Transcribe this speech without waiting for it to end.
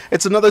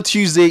It's another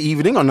Tuesday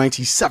evening on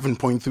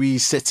 97.3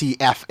 City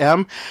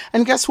FM.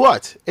 And guess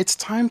what? It's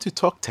time to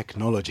talk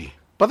technology.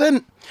 But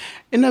then,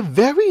 in a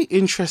very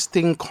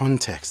interesting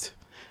context,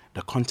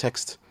 the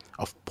context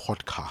of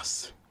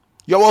podcasts.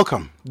 You're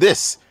welcome.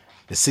 This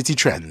is City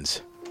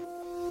Trends.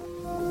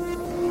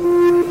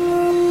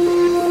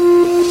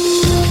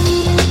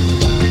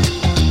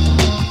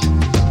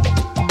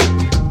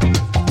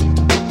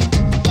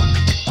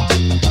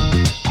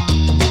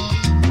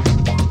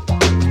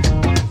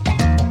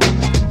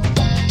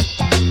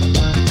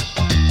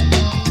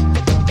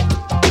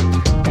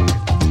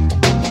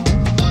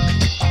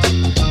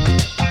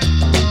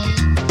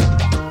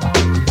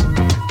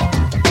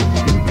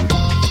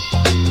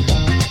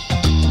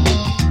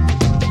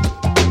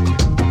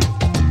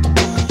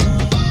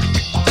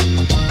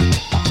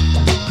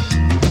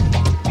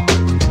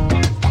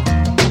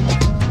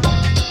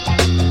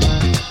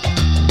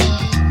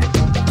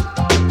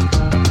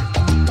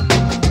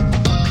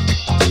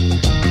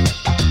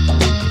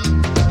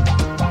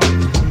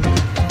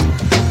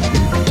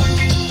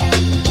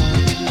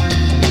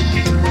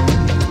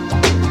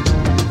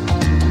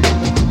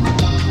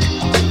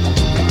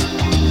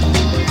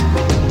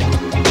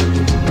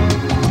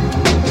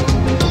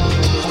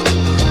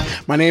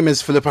 My name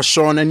is Philippa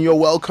Sean and you're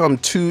welcome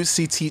to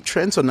City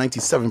Trends on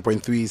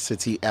 97.3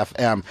 City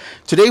FM.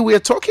 Today we are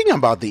talking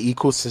about the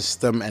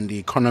ecosystem and the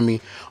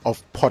economy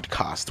of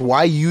podcast,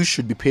 why you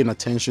should be paying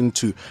attention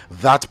to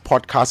that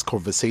podcast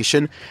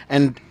conversation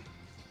and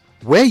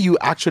where you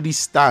actually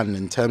stand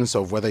in terms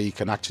of whether you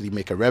can actually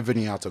make a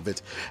revenue out of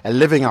it, a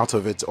living out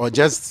of it, or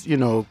just,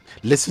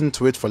 listen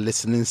to it for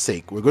listening's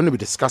sake. We're going to be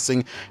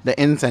discussing the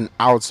ins and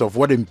outs of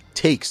what it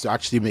takes to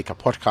actually make a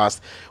podcast,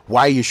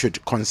 why you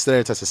should consider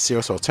it as a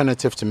serious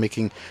alternative to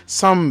making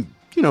some,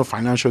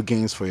 financial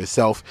gains for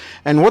yourself,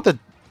 and what the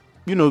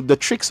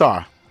tricks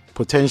are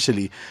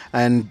potentially,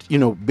 and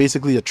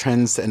basically the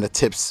trends and the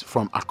tips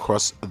from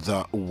across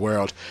the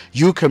world.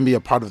 You can be a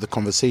part of the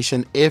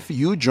conversation if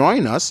you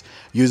join us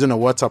using a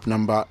WhatsApp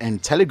number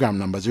and Telegram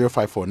number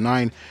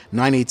 0549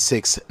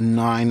 986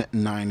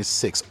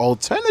 996.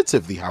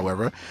 Alternatively,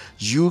 however,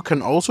 you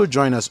can also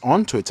join us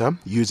on Twitter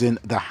using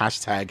the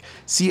hashtag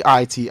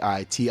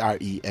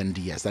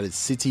CITITRENDS. That is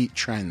City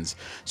Trends.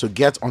 So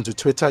get onto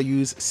Twitter,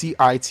 use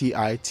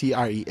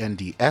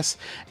CITITRENDS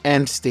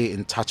and stay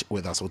in touch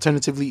with us.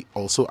 Alternatively,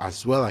 also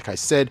as well, like I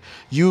said,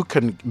 you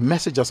can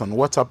message us on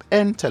WhatsApp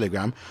and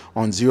Telegram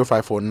on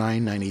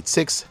 0549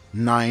 986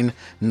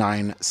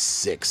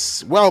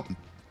 996. Well,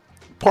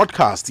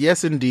 podcast,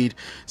 yes indeed,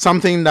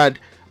 something that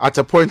at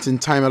a point in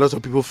time a lot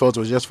of people felt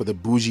was just for the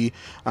bougie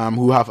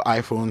who have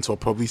iPhones or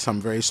probably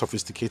some very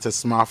sophisticated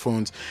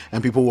smartphones,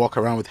 and people walk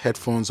around with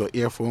headphones or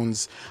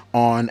earphones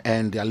on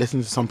and they're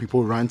listening to some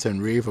people rant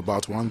and rave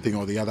about one thing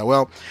or the other.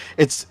 Well,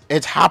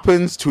 it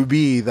happens to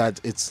be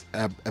that it's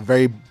a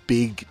very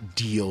big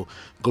deal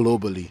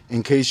globally.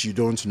 In case you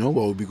don't know,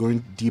 we'll be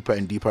going deeper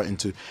and deeper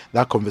into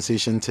that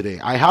conversation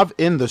today. I have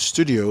in the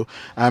studio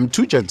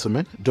two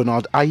gentlemen,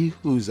 Donald Ayi,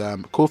 who's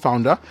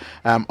co-founder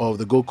of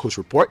the Gold Coast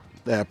Report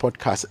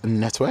podcast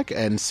network,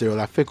 and Cyril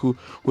Afeku,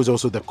 who's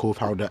also the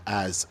co-founder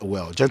as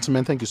well.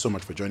 Gentlemen, thank you so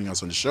much for joining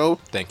us on the show.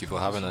 Thank you for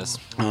having us.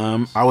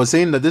 I was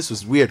saying that this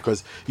was weird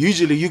because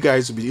usually you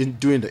guys will be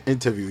doing the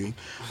interviewing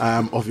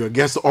of your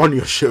guests on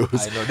your shows.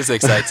 I know, this is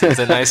exciting. It's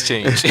a nice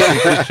change.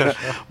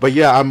 But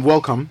yeah,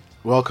 welcome.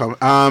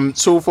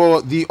 So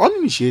for the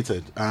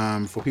uninitiated,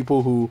 for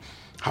people who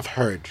have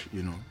heard,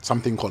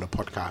 something called a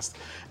podcast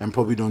and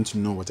probably don't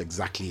know what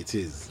exactly it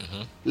is.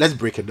 Mm-hmm. Let's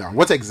break it down.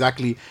 What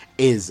exactly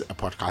is a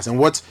podcast, and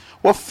what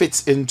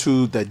fits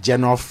into the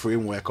general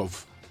framework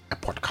of a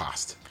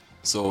podcast?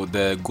 So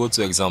the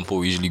go-to example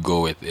we usually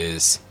go with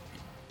is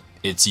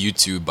it's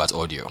YouTube but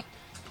audio,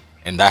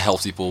 and that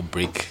helps people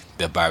break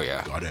the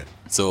barrier. Got it.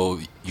 So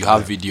you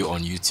have video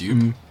on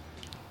YouTube,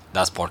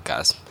 that's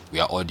podcast. We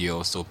are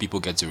audio, so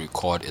people get to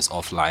record. It's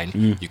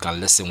offline. You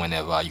can listen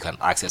whenever, you can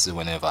access it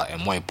whenever,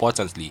 and more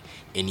importantly,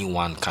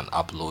 anyone can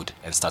upload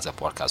and start a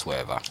podcast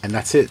wherever. And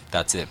that's it.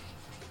 That's it.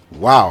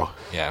 Wow.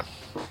 Yeah.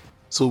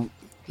 So,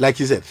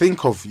 like you said,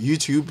 think of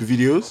YouTube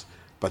videos,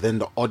 but then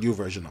the audio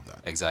version of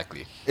that.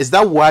 Exactly. Is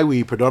that why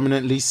we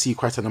predominantly see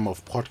quite a number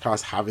of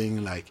podcasts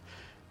having like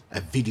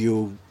a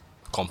video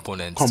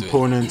component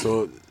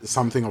or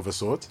something of a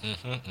sort?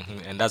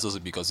 And that's also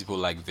because people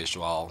like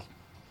visual.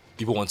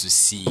 People want to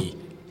see.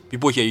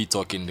 People hear you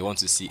talking, they want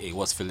to see, hey,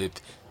 what's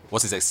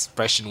his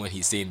expression when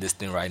he's saying this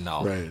thing right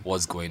now? Right.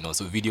 What's going on?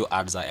 So video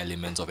adds that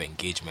element of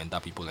engagement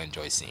that people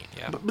enjoy seeing.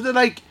 Yeah. But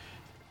then,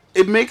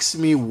 it makes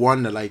me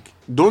wonder,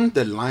 don't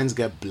the lines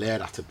get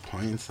blurred at a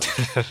point?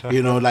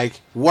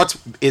 What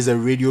is a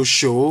radio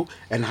show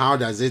and how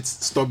does it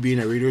stop being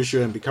a radio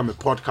show and become a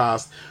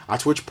podcast?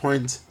 At which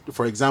point,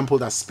 for example,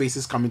 does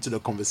spaces come into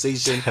the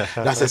conversation?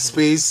 Does a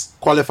space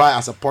qualify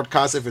as a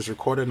podcast if it's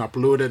recorded and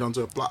uploaded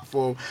onto a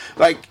platform?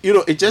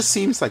 It just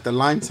seems like the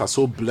lines are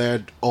so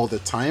blurred all the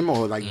time,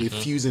 or they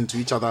fuse into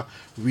each other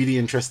really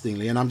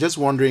interestingly. And I'm just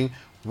wondering,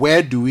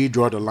 where do we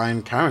draw the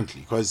line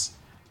currently? Because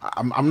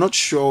I'm not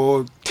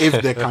sure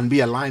if there can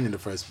be a line in the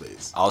first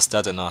place. I'll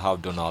start and I'll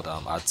have Donald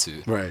add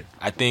to. Right.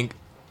 I think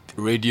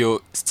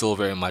radio still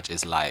very much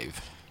is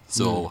live.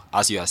 So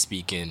as you are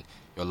speaking,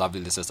 your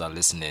lovely listeners are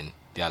listening.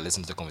 They are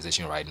listening to the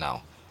conversation right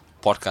now.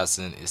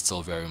 Podcasting is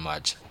still very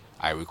much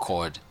I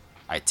record,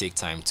 I take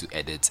time to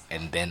edit,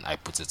 and then I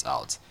put it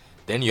out.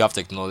 Then you have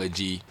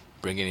technology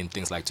bringing in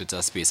things like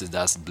Twitter Spaces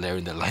that's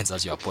blurring the lines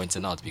as you are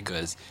pointing out,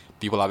 because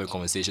people having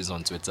conversations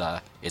on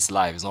Twitter, it's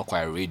live, it's not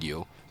quite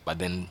radio, but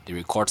then they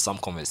record some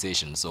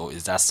conversation. So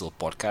is that still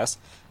podcast?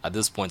 At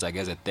this point, I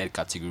guess the third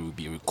category would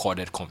be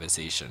recorded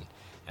conversation,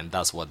 and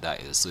that's what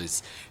that is. So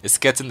it's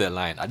getting the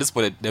line. At this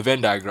point, the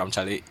Venn diagram,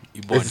 Charlie,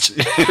 you bunch.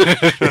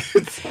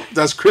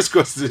 That's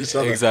crisscross to each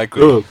other.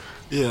 Exactly. Oh.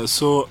 Yeah,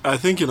 so I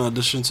think in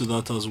addition to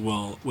that as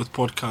well, with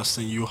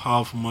podcasting, you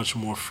have much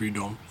more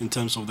freedom in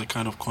terms of the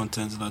kind of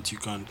content that you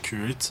can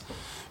curate.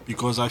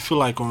 Because I feel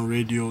like on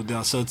radio, there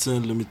are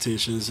certain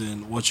limitations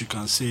in what you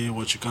can say,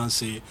 what you can't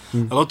say.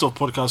 A lot of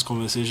podcast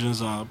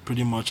conversations are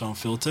pretty much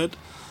unfiltered.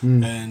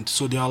 And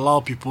so they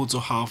allow people to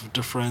have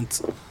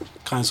different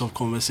kinds of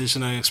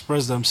conversation and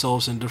express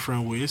themselves in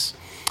different ways.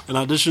 In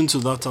addition to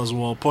that as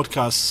well,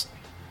 podcast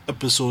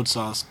episodes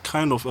are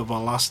kind of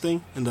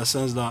everlasting in the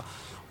sense that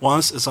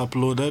once it's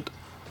uploaded,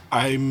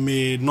 I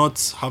may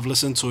not have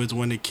listened to it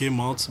when it came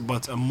out,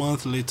 but a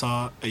month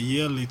later, a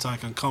year later, I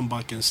can come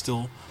back and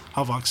still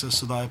have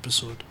access to that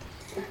episode.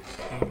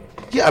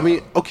 Yeah, I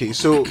mean, okay,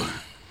 so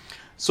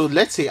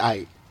let's say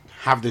I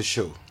have this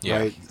show, Yeah.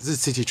 right? This is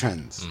City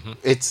Trends.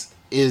 It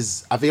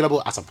is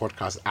available as a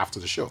podcast after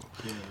the show.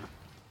 Yeah.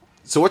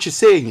 So what you're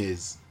saying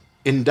is,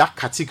 in that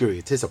category,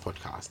 it is a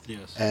podcast.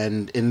 Yes.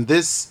 And in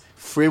this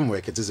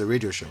framework, it is a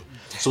radio show.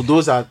 So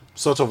those are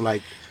sort of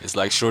like, It's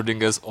like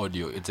Schrodinger's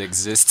audio. It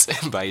exists,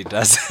 but it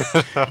does.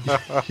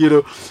 you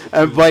know,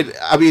 but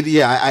I mean,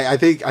 yeah, I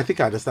think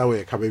I understand where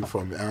you're coming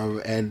from.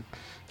 And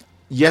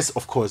yes,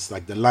 of course,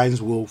 like the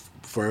lines will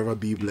forever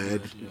be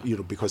blurred, you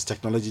know, because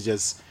technology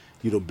just,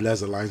 you know, blurs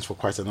the lines for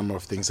quite a number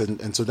of things.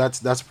 And so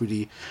that's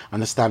pretty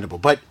understandable.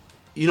 But,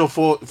 you know,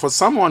 for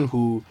someone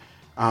who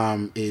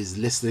is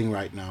listening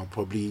right now,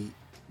 probably,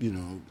 you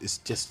know, is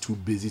just too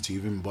busy to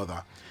even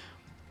bother.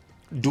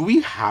 Do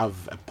we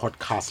have a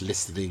podcast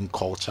listening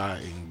culture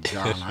in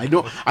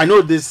Ghana? I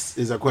know this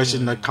is a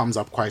question that comes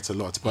up quite a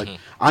lot, but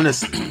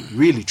honestly,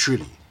 really,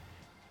 truly,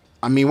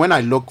 I mean, when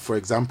I look, for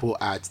example,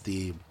 at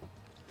the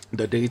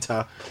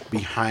data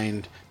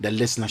behind the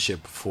listenership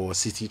for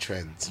City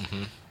Trends,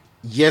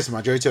 yes,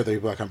 majority of the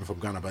people are coming from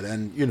Ghana, but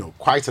then, you know,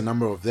 quite a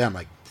number of them,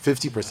 like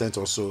 50%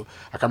 or so,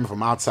 are coming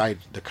from outside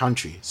the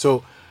country.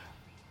 So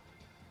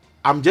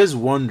I'm just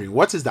wondering,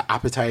 what is the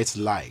appetite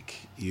like,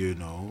 you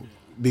know?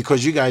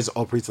 Because you guys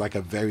operate like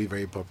a very,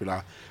 very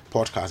popular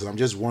podcast, and I'm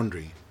just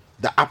wondering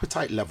the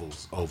appetite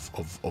levels of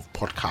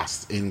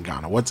podcasts in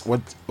Ghana.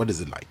 What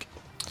is it like?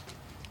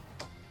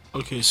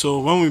 Okay, so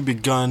when we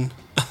began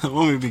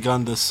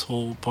this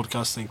whole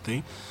podcasting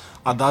thing,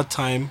 at that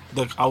time,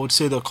 I would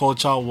say the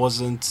culture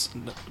wasn't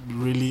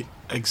really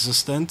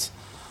existent.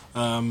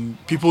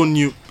 People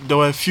knew, there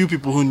were a few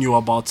people who knew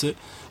about it.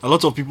 A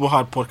lot of people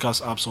had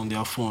podcast apps on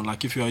their phone.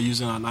 Like if you are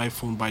using an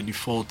iPhone by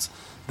default,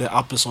 the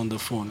app is on the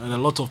phone. And a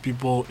lot of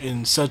people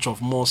in search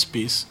of more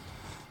space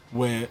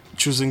were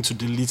choosing to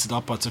delete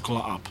that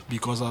particular app,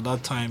 because at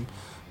that time,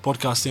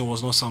 podcasting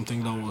was not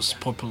something that was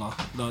popular,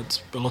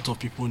 that a lot of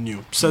people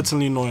knew.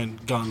 Certainly not in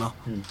Ghana,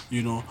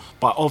 you know,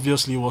 but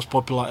obviously it was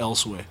popular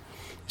elsewhere.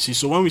 See,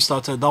 so when we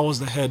started, that was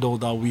the hurdle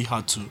that we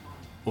had to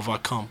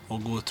overcome or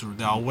go through,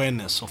 the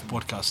awareness of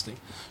podcasting.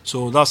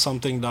 So that's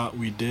something that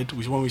we did.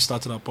 When we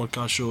started our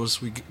podcast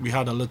shows, we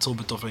had a little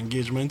bit of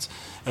engagement,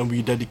 and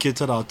we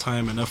dedicated our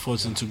time and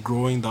efforts into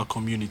growing that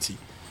community.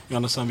 You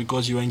understand?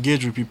 Because you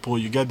engage with people,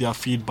 you get their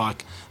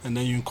feedback, and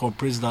then you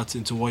incorporate that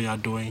into what you're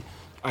doing,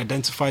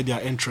 identify their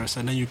interests,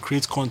 and then you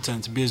create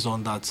content based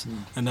on that.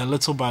 And then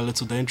little by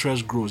little, the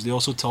interest grows. They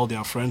also tell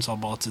their friends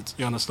about it.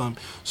 You understand?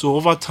 So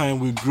over time,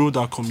 we grew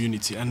that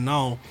community, and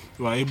now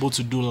we are able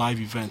to do live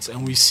events,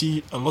 and we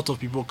see a lot of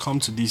people come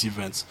to these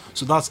events.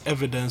 So that's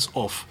evidence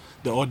of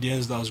the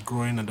audience that's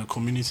growing and the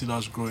community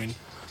that's growing,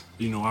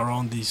 you know,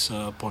 around these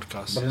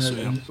podcasts. So,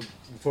 yeah.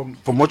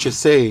 From what you're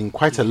saying,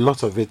 quite a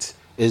lot of it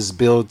is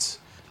built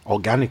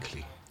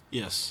organically.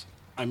 Yes.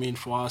 I mean,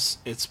 for us,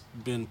 it's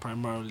been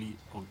primarily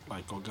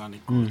like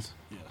organic growth.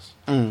 Yes.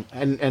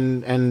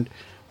 And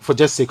for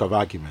just sake of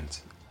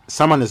argument,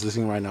 someone is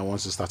listening right now,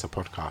 wants to start a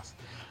podcast,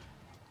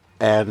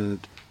 and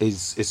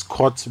is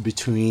caught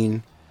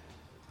between,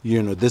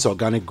 you know, this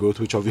organic growth,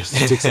 which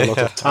obviously takes a lot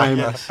of time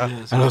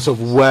and a lot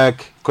of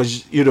work,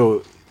 because, you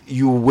know,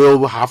 you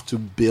will have to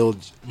build,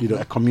 you know,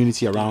 a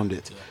community around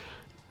it.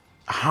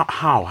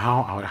 How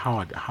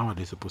are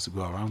they supposed to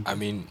go around I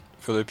mean,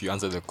 Philip, you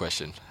answered the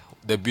question.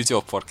 The beauty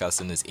of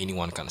podcasting is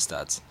anyone can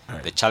start.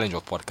 Right. The challenge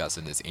of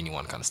podcasting is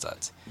anyone can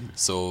start.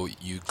 So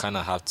you kind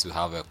of have to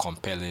have a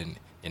compelling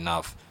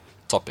enough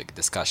topic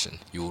discussion.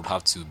 You would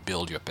have to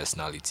build your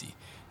personality.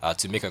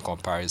 To make a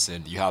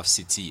comparison, you have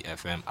City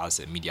FM as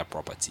a media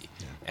property.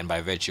 And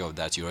by virtue of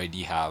that, you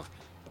already have,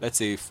 let's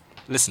say,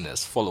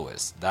 listeners,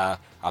 followers that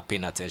are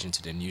paying attention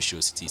to the new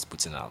shows City is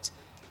putting out.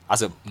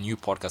 As a new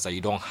podcaster,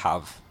 you don't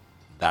have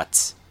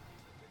that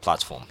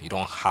platform. You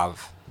don't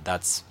have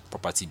that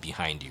property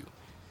behind you.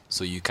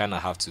 So you kind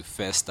of have to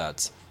first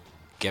start,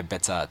 get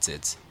better at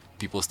it.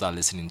 People start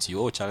listening to you.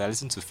 Oh, Charlie, I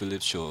listen to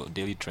Philip's show,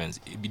 Daily Trends.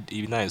 It'd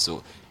be nice.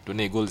 So don't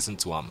they go listen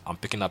to him? I'm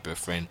picking up a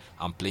friend.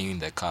 I'm playing in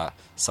the car.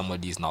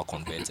 Somebody is now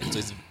converted.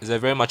 So it's a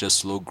very much a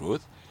slow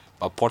growth.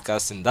 But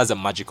podcasting, that's the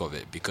magic of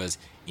it, because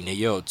in a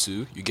year or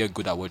two, you get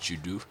good at what you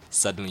do.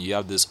 Suddenly, you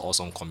have this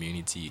awesome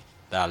community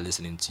that are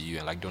listening to you.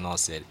 And like Donald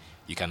said,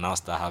 you can now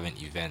start having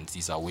events.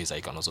 These are ways that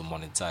you can also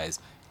monetize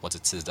what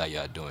it is that you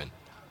are doing.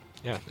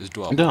 Yeah, it's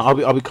doable. And then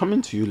I'll be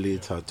coming to you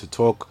later to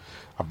talk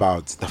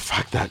about the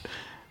fact that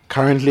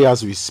currently,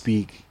 as we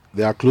speak,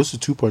 there are close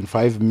to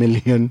 2.5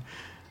 million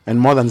and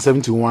more than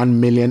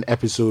 71 million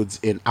episodes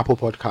in Apple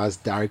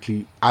Podcasts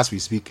directly as we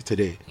speak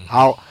today.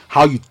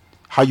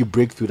 How you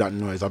break through that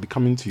noise? I'll be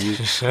coming to you.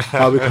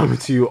 I'll be coming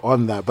to you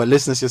on that. But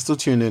listeners, you're still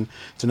tuned in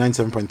to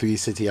 97.3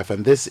 City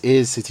FM. This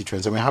is City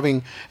Trends, and we're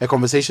having a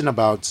conversation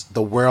about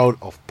the world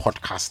of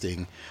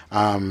podcasting.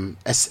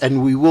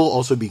 And we will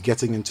also be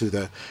getting into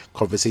the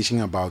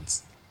conversation about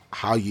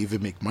how you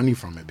even make money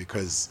from it,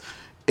 because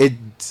it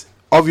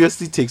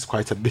obviously takes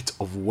quite a bit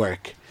of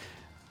work,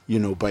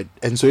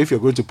 and so if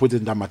you're going to put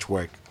in that much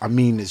work, I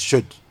mean, it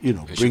should,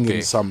 bring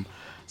in some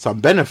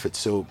benefits.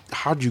 So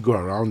how do you go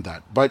around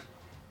that? But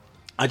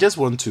I just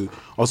want to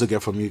also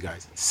get from you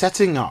guys,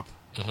 setting up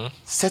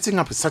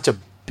is such a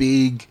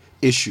big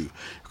issue,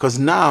 because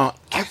now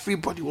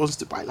everybody wants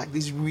to buy like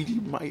these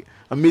really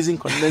amazing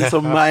condenser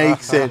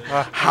mics and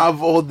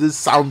have all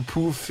this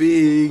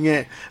soundproofing.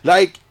 And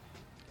like,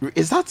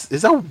 is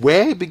that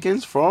where it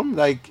begins from?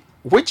 Like,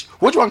 which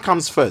one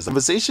comes first,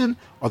 conversation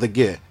or the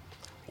gear?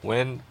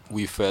 When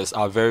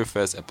our very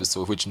first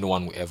episode, which no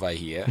one will ever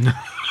hear,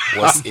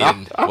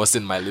 was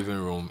in my living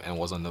room and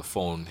was on the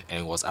phone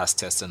and was us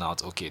testing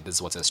out, okay, this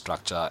is what a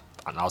structure,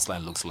 an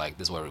outline looks like,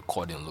 this is what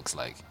recording looks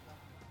like.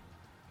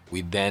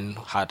 We then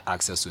had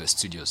access to a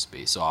studio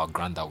space. So our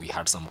grant we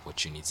had some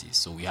opportunities.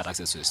 So we had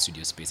access to a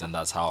studio space, and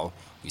that's how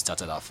we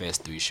started our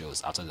first 3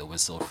 shows after the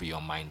Whistle, Free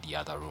Your Mind, The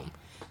Other Room.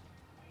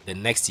 The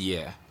next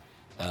year,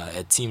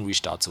 a team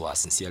reached out to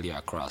us, Sincerely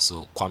Accra,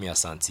 so Kwame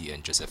Asante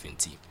and Josephine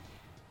T.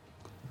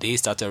 They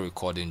started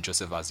recording.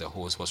 Joseph, as the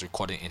host, was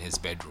recording in his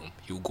bedroom.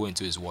 He would go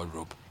into his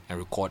wardrobe and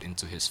record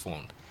into his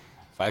phone.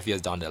 5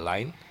 years down the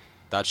line,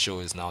 that show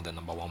is now the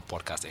 #1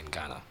 podcast in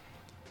Ghana.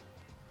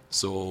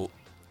 So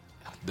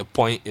the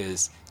point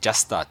is, just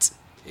start.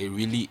 It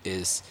really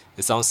is.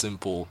 It sounds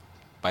simple,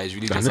 but it's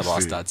really just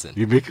about starting.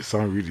 You make it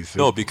sound really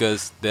simple. No,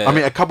 because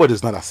a cupboard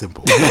is not that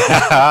simple.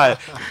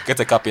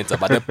 Get a carpenter,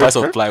 but the price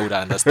of plywood,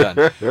 I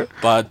understand.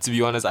 But to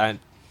be honest,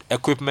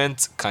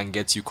 equipment can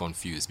get you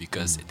confused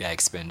because they're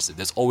expensive.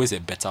 There's always a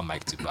better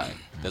mic to buy.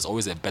 There's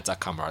always a better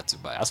camera to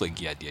buy. That's what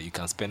gear there. You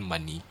can spend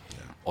money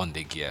on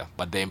the gear.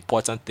 But the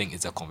important thing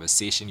is the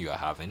conversation you are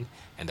having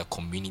and the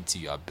community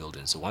you are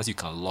building. So once you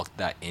can lock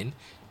that in,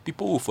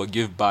 people will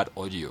forgive bad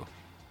audio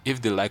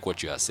if they like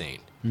what you are saying.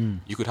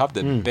 You could have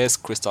the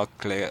best crystal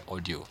clear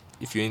audio.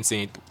 If you ain't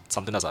saying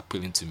something that's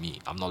appealing to me,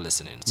 I'm not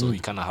listening. So you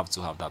kind of have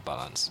to have that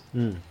balance.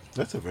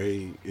 That's a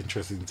very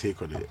interesting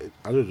take on it.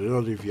 I don't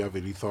know if you have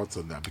any thoughts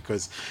on that,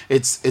 because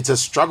it's a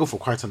struggle for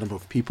quite a number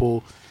of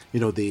people.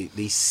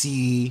 They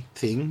see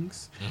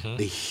things,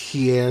 they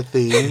hear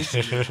things,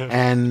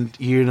 and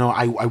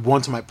I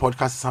want my podcast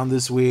to sound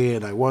this way,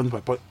 and I want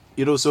my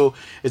so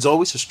it's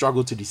always a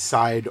struggle to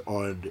decide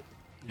on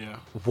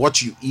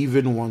what you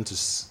even want to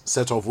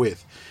set off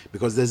with,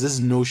 because there's this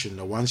notion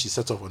that once you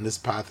set off on this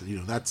path,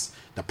 that's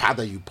the path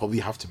that you probably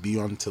have to be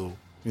on till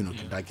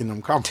that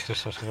kingdom come.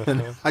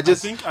 I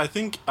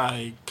think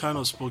I kind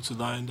of spoke to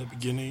that in the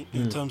beginning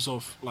in terms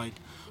of like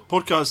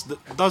podcast.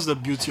 That's the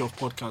beauty of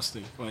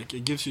podcasting. Like,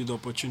 it gives you the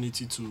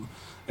opportunity to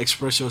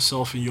express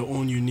yourself in your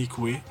own unique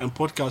way. And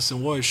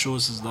podcasting, what it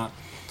shows is that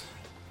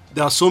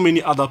there are so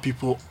many other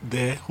people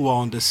there who are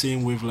on the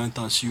same wavelength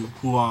as you,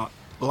 who are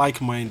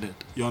like-minded.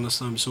 You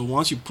understand? So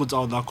once you put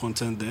out that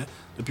content there,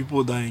 the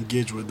people that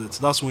engage with it,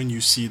 that's when you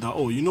see that,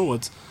 oh, you know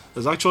what?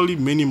 There's actually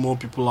many more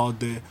people out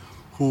there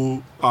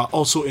who are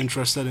also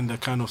interested in the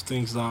kind of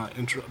things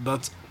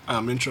that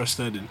I'm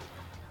interested in.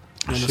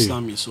 You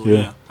understand me?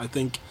 So I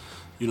think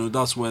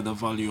that's where the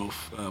value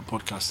of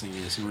podcasting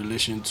is in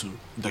relation to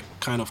the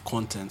kind of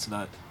content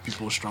that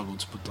people struggle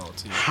to put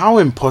out. How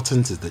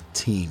important is the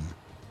team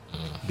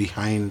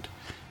behind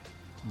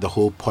the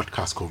whole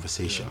podcast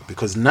conversation?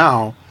 Because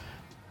now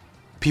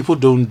people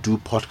don't do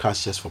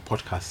podcasts just for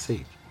podcast's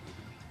sake.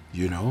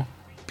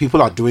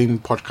 People are doing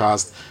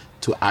podcasts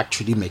to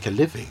actually make a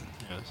living.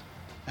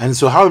 And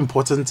so how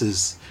important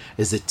is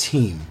the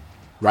team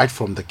right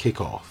from the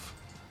kickoff?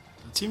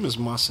 The team is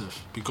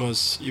massive,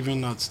 because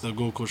even at the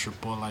Gold Coast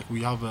Report, like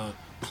we have a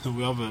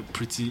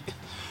pretty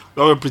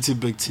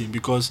big team,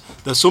 because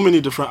there's so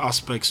many different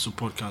aspects to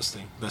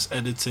podcasting. There's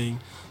editing,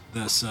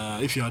 there's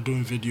if you are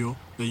doing video,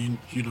 then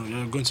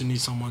you're going to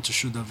need someone to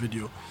shoot that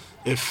video.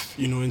 If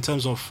in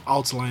terms of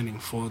outlining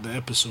for the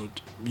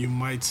episode, you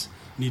might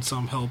need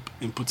some help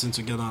in putting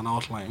together an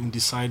outline, in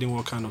deciding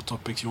what kind of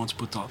topics you want to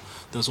put out.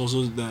 There's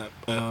also the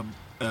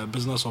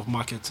business of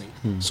marketing,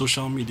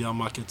 social media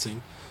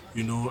marketing,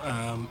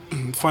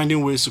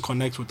 finding ways to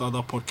connect with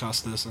other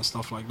podcasters and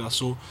stuff like that.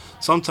 So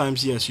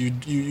sometimes, yes, you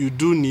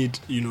do need,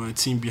 a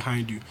team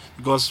behind you.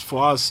 Because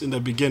for us in the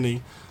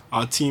beginning,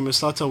 our team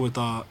started with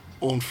our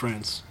own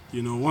friends.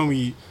 When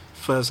we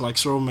first, like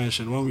Cyril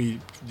mentioned, when we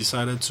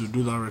decided to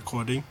do that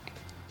recording,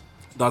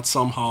 that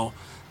somehow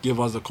gave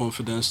us the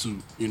confidence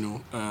to,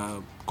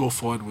 go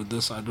forward with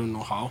this. I don't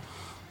know how.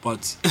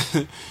 But,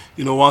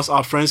 once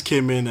our friends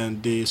came in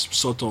and they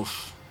sort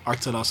of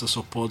acted as a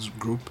support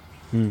group,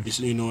 and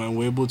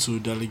we're able to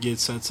delegate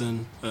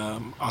certain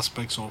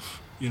aspects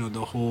of,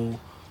 the whole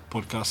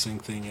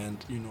podcasting thing. And,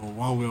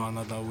 one way or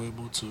another, we're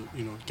able to,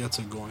 get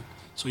it going.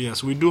 So,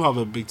 yes, we do have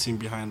a big team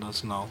behind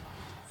us now.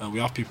 We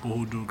have people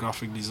who do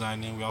graphic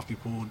designing. We have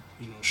people who,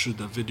 shoot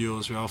the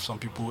videos. We have some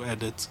people who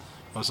edit.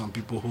 We have some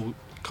people who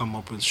come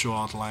up with show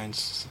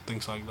outlines,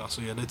 things like that.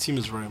 So, yeah, the team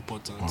is very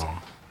important.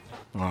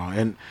 Wow.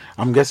 And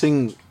I'm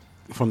guessing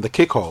from the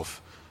kickoff,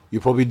 you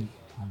probably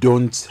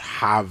don't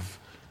have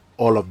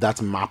all of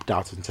that mapped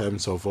out in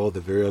terms of all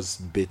the various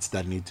bits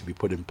that need to be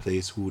put in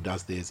place, who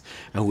does this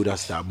and who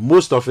does that.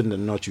 Most often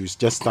than not, you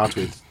just start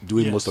with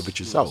doing most of it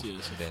yourself.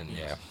 Yes. Then,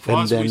 yeah. For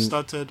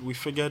us, we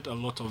figured a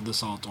lot of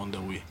this out on the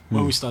way.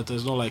 When we started,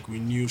 it's not like we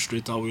knew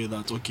straight away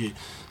that, okay,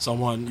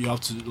 you have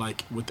to,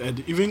 like, with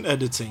even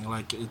editing,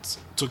 like, it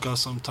took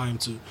us some time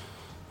to,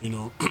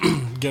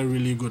 get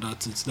really good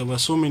at it. There were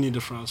so many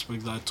different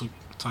aspects that took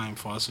time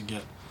for us to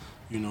get,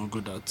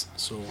 good at.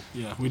 So,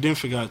 yeah, we didn't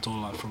figure it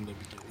all out from the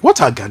beginning. What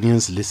are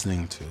Ghanaians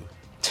listening to?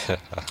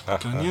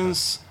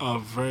 Ghanaians are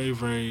very,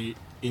 very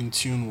in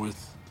tune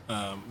with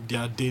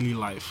their daily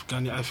life.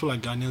 I feel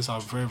like Ghanaians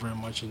are very, very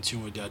much in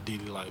tune with their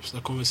daily lives.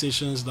 The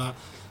conversations that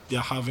they're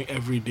having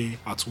every day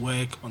at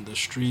work, on the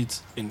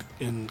street,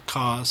 in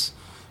cars,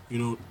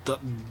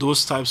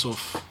 those types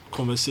of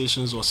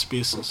conversations or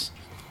spaces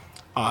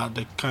are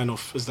the kind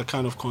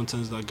of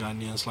content that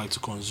Ghanaians like to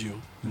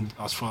consume.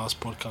 As far as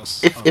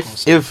podcasts are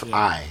concerned. If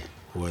I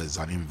was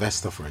an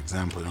investor, for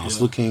example, and I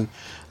was looking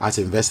at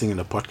investing in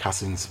the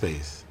podcasting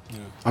space,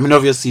 I mean,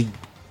 obviously,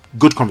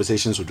 good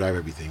conversations will drive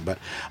everything, but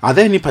are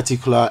there any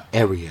particular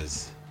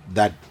areas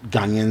that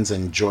Ghanaians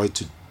enjoy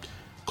to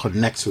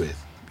connect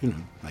with,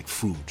 like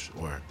food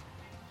or,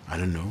 I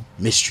don't know,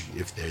 mystery,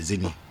 if there's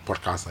any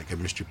podcast, like a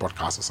mystery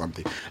podcast or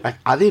something? Like,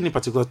 are there any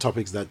particular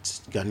topics that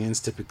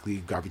Ghanaians typically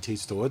gravitate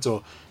towards,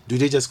 or do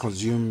they just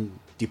consume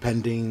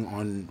depending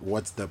on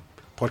what the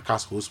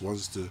podcast host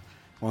wants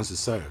to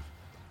serve?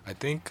 I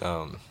think,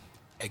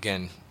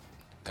 again,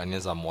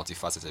 Ghanaians are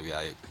multifaceted. We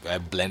are a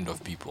blend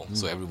of people,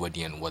 so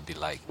everybody and what they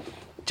like.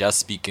 Just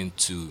speaking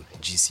to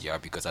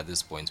GCR, because at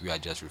this point we are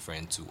just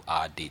referring to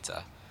our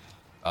data.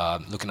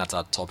 Looking at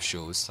our top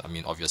shows, I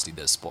mean, obviously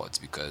there's sports,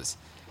 because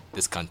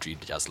this country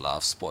just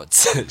loves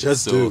sports.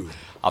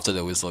 After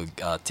the whistle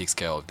takes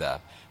care of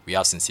that, we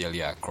have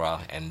Sincerely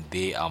Accra, and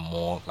they are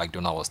more, like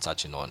Donald was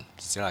touching on.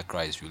 Sincerely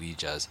Accra is really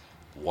just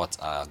what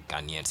are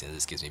Ghanaians, in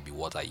this case maybe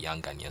what are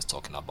young Ghanaians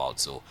talking about.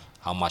 So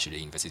how much do the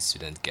university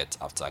students get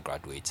after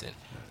graduating?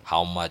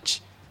 How much,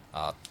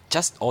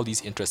 just all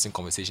these interesting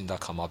conversations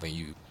that come up and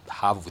you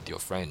have with your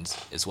friends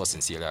is what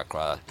Sincerely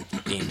Accra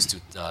aims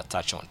to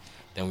touch on.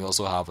 Then we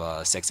also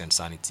have Sex and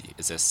Sanity.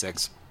 It's a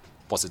sex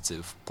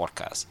positive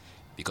podcast,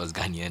 because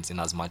Ghanaians, in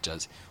as much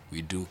as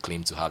we do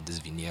claim to have this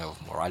veneer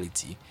of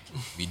morality,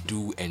 we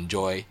do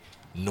enjoy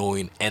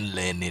knowing and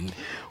learning.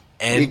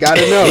 And we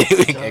gotta know.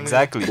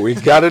 Exactly. We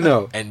gotta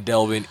know. And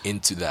delving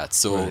into that.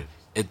 So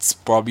it's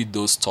probably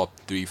those top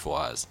three for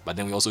us. But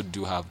then we also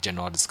do have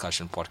general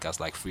discussion podcasts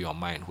like Free Your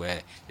Mind,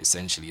 where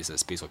essentially it's a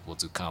space for people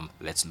to come,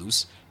 let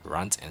loose,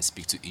 rant, and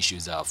speak to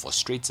issues that are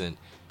frustrating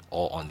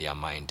or on their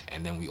mind.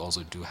 And then we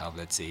also do have,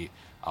 let's say,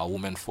 our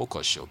women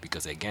focus show,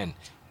 because again,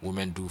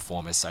 women do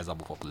form a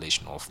sizable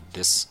population of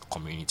this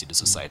community, the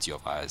society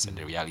of ours. And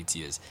the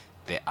reality is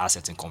there are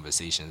certain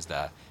conversations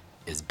that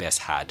is best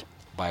had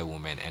by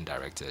women and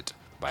directed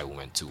by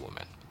women to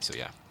women. So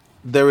yeah,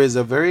 there is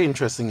a very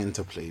interesting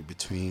interplay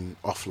between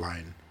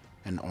offline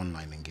and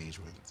online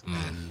engagement,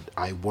 and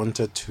I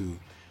wanted to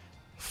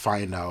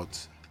find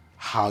out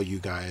how you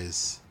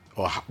guys,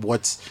 or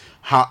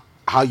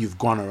how you've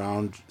gone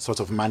around sort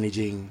of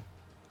managing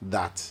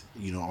that,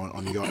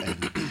 on your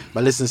end.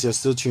 But listeners, you're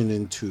still tuned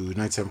in to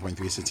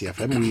 97.3 City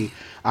FM. We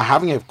are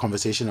having a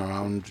conversation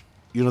around,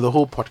 the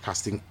whole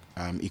podcasting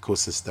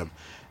ecosystem,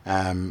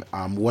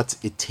 what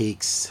it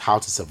takes, how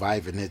to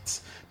survive in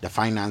it, the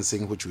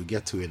financing, which we'll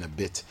get to in a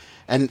bit.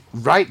 And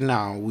right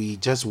now, we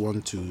just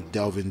want to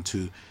delve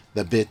into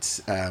the bit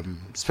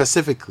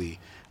specifically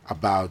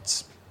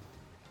about,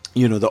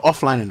 the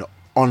offline and the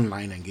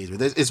online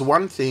engagement. It's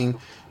one thing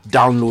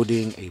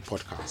downloading a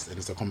podcast, and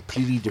it's a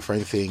completely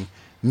different thing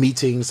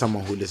meeting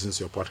someone who listens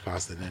to your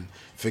podcast and then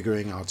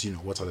figuring out,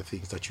 what are the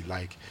things that you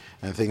like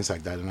and things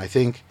like that. And I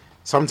think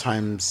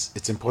sometimes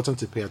it's important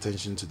to pay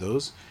attention to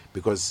those,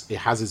 because it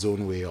has its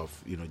own way of,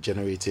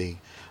 generating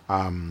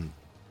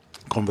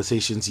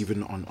conversations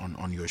even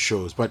on your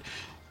shows. But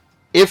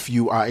if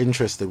you are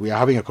interested, we are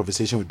having a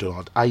conversation with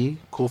Donald Ayi,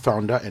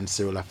 co-founder, and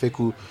Cyril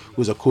Afeku,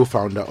 who's a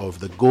co-founder of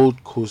the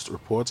Gold Coast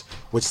Report,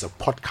 which is a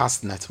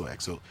podcast network.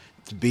 So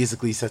it's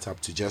basically set up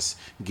to just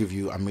give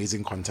you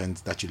amazing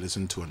content that you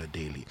listen to on a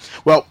daily.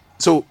 Well,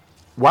 so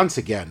once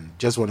again,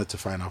 just wanted to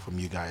find out from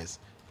you guys,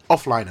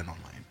 offline and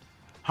online,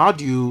 how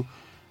do you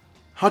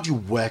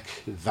work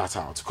that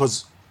out?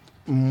 Because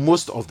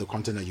most of the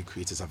content that you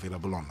create is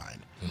available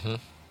online,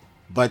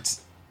 but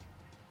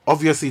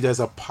obviously there's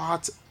a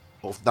part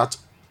of that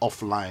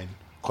offline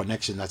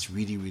connection that's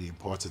really, really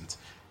important.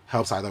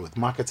 Helps either with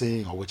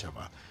marketing or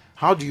whichever.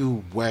 How do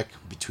you work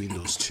between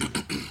those two?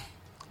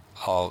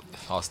 I'll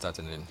start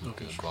and then you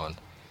can go on.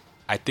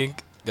 I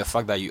think the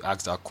fact that you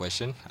asked that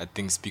question, I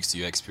think speaks to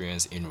your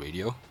experience in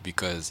radio,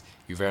 because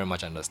you very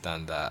much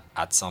understand that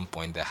at some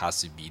point there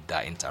has to be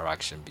that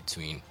interaction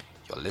between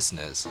your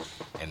listeners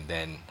and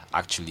then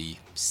actually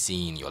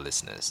seeing your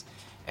listeners.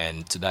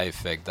 And to that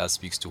effect, that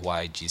speaks to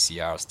why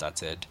GCR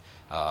started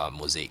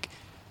Mosaic.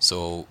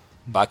 So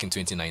back in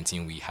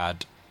 2019, we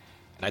had,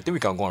 and I think we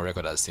can go on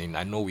record as saying,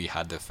 I know we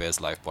had the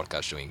first live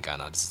podcast show in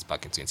Ghana. This is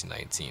back in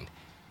 2019.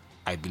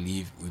 I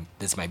believe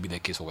this might be the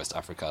case for West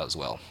Africa as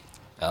well.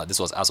 This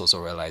was us also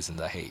realizing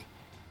that, hey,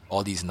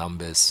 all these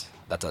numbers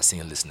that are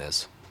seeing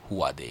listeners,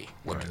 who are they?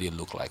 What do they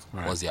look like?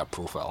 What's their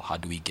profile? How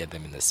do we get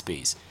them in the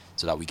space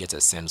so that we get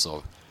a sense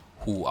of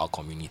who our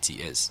community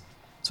is?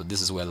 So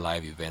this is where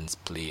live events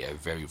play a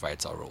very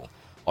vital role.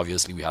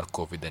 Obviously, we had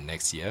COVID the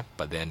next year,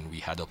 but then we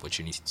had the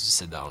opportunity to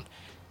sit down,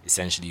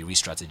 essentially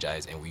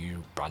re-strategize, and we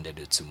rebranded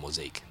it to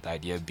Mosaic. The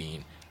idea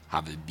being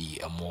have it be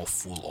a more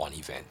full-on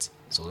event.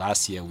 So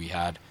last year we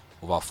had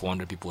over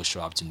 400 people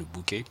show up to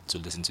Nubuke to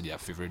listen to their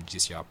favorite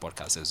GCR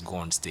podcasters go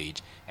on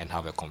stage and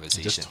have a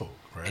conversation. Just talk,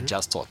 right? And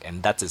just talk.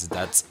 And that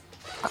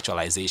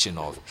actualization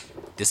of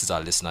this is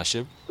our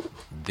listenership,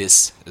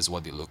 this is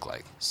what they look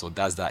like. So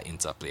that's that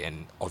interplay.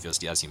 And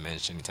obviously, as you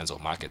mentioned, in terms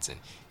of marketing,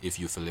 if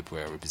you, Philip,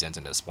 were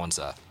representing a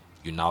sponsor,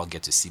 you now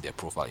get to see their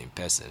profile in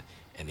person,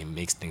 and it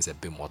makes things a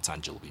bit more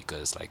tangible,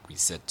 because like we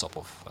said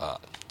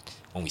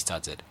when we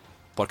started,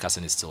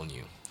 podcasting is still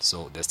new.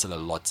 So there's still a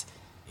lot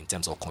in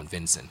terms of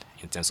convincing,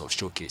 in terms of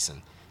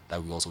showcasing,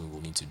 that we also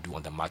will need to do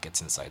on the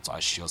marketing side to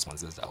assure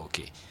sponsors that,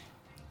 okay,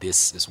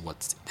 this is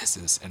what this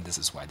is, and this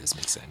is why this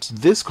makes sense.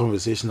 This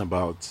conversation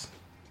about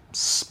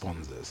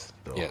sponsors,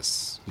 though,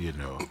 Yes,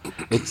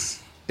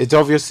 it's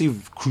obviously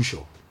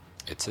crucial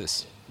it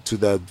is. to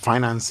the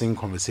financing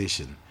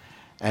conversation.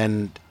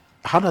 And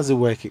how does it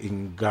work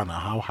in Ghana?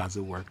 How has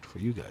it worked for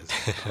you guys?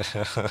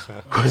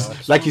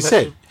 Because, like you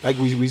said, like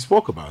we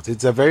spoke about,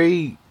 it's a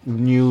very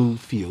new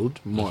field,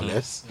 more or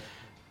less.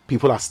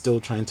 People are still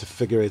trying to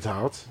figure it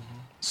out.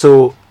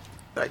 So,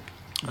 like,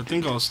 I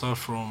think I'll start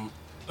from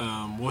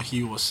what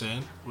he was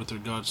saying with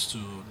regards to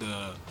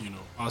the,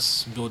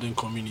 us building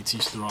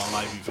communities through our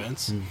live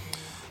events.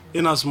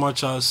 In as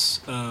much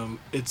as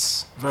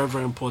it's very,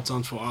 very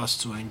important for us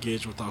to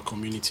engage with our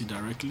community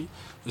directly,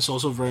 it's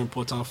also very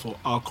important for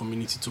our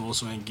community to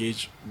also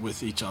engage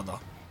with each other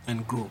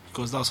and grow,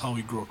 because that's how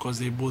we grow, because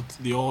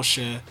they all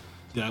share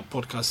their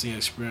podcasting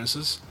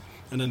experiences,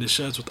 and then they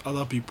share it with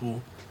other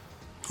people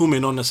who may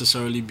not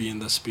necessarily be in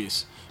the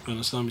space. You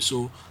understand me?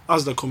 So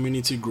as the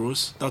community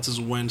grows, that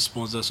is when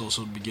sponsors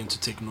also begin to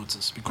take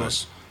notice,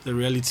 because the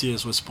reality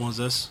is with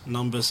sponsors,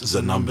 numbers is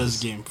a numbers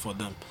game for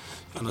them.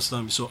 You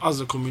understand me? So as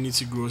the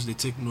community grows, they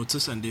take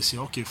notice and they say,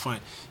 okay,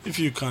 fine, if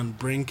you can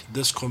bring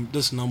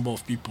this number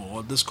of people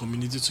or this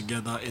community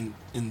together in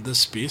this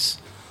space,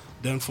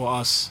 then for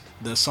us,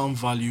 there's some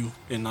value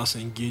in us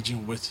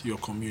engaging with your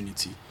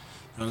community.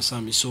 You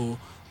understand me? So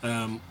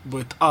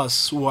with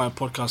us, who are a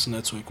podcast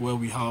network where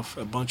we have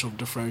a bunch of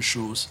different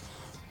shows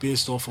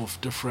based off of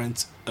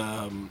different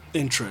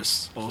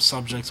interests or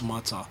subject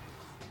matter,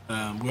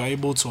 we are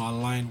able to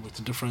align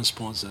with different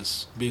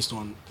sponsors based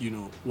on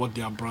what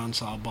their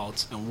brands are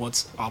about and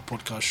what our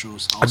podcast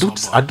shows are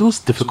about. Are those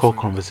difficult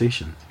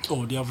conversations?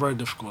 Oh, they are very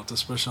difficult,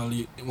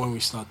 especially when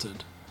we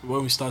started.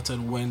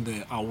 When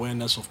the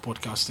awareness of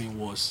podcasting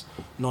was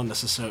not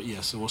necessarily,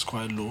 yes, it was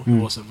quite low.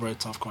 It was a very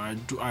tough call.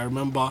 I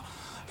remember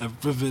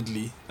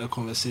vividly a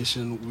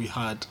conversation we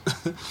had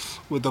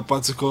with a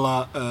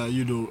particular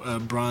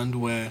brand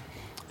where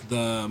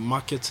the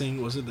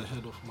marketing, was it the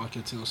head of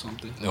marketing or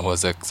something? It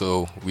was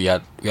so we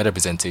had a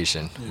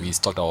presentation. We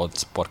talked about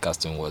what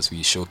podcasting was.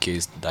 We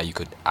showcased that you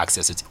could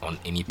access it on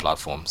any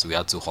platform. So we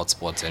had to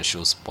hotspot and show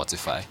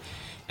Spotify.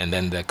 And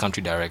then the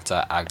country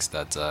director asked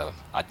that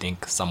I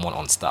think someone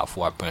on staff,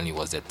 who apparently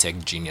was the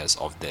tech genius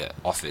of the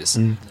office,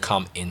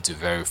 come in to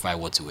verify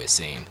what we were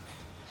saying.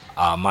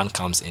 Our man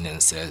comes in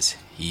and says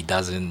he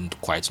doesn't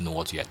quite know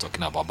what we are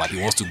talking about, but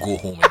he wants to go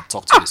home and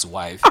talk to his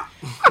wife,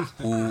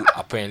 who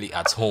apparently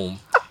at home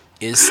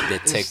is the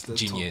tech It's the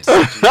genius.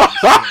 top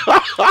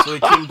genius. So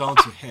it came down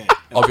to her.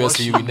 And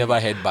Obviously, what we she never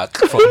heard back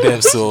from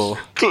them. So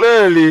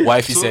Clearly.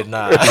 wifey So- said,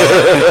 nah.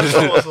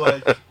 So was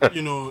like,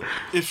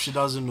 if she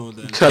doesn't know,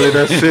 then Charlie,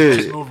 that's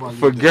there's it. no value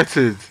Forget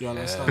there. it. You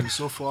understand?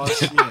 So for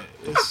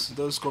us,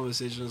 those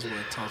conversations were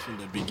tough in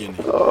the beginning.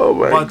 Oh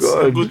my But the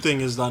god. good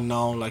thing is that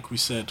now, like we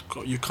said,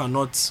 you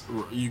cannot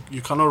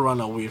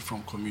run away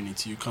from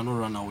community. You cannot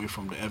run away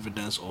from the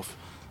evidence of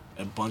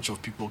a bunch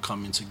of people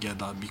coming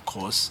together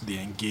because they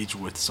engage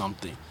with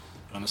something.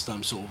 You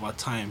understand? So over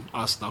time,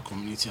 as that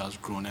community has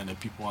grown and the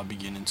people are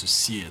beginning to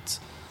see it,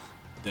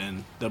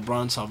 then the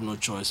brands have no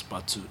choice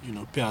but to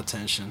pay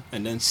attention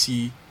and then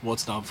see what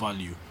that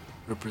value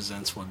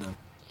represents for them.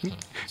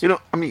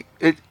 I mean,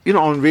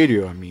 on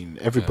radio, I mean,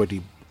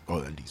 everybody,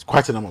 or at least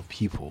quite a number of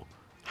people,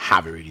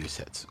 have a radio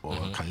set or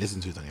can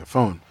listen to it on your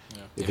phone. If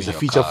Even it's a your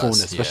feature cars, phone,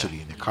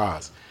 especially in your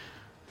cars,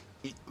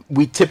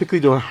 we typically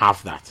don't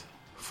have that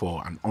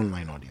for an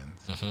online audience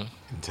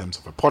in terms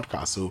of a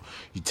podcast. So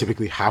you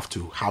typically have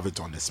to have it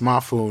on a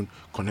smartphone,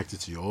 connected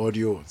to your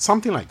audio,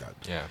 something like that.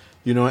 Yeah.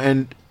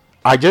 And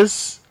I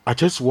just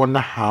wonder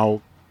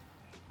how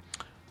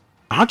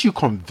do you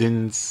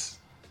convince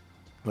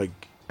like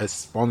a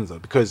sponsor,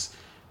 because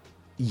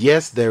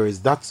yes, there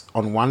is that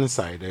on one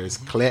side, there is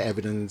clear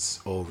evidence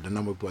of the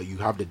number, but you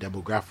have the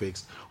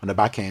demographics on the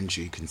back end,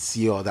 so you can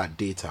see all that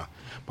data.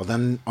 But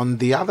then on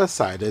the other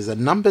side, there's a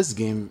numbers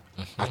game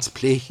at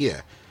play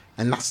here,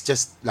 and that's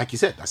just like you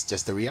said, that's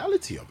just the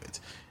reality of it.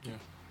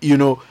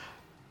 Yeah.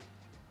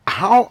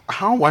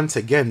 How once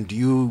again do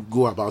you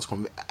go about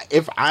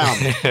if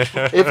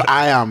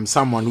I am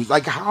someone who's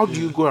like, how do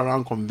you go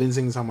around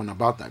convincing someone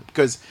about that?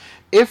 Because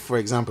if, for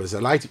example, it's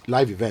a live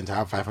event, I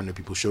have 500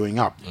 people showing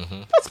up,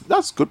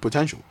 that's good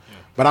potential.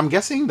 But I'm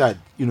guessing that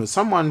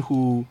someone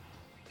who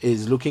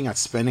is looking at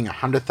spending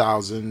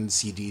 100,000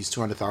 CDs,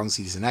 200,000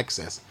 CDs in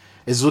excess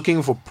is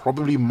looking for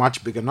probably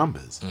much bigger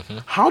numbers.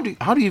 How do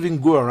you even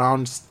go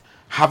around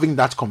having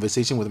that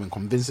conversation with them and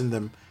convincing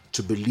them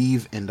to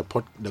believe in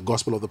the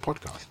gospel of the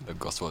podcast? The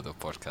gospel of the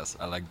podcast.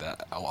 I like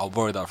that. I'll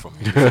borrow that from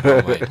you. If you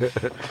don't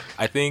mind.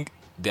 I think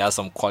there are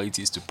some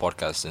qualities to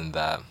podcasting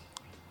that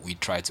we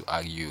try to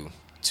argue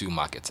to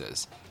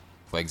marketers.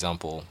 For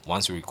example,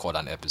 once we record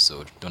an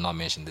episode, Donald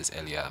mentioned this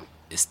earlier,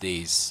 it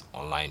stays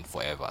online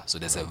forever. So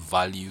there's a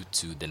value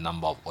to the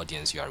number of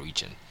audience you are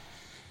reaching.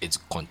 It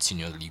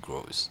continually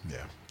grows.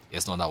 Yeah.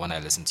 It's not that when I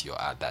listen to your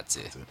ad, that's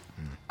it.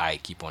 I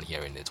keep on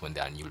hearing it when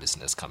there are new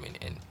listeners coming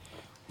in.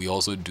 We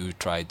also do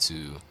try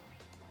to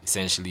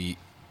essentially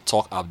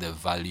talk up the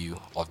value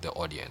of the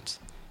audience.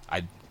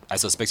 I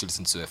suspect you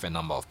listen to a fair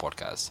number of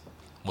podcasts.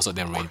 Most of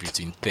them range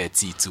between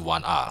 30 to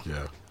 1 hour.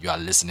 Yeah. You are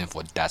listening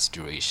for that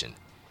duration.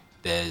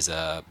 There's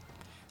a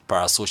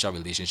parasocial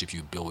relationship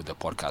you build with the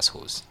podcast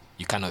host.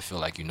 You kind of feel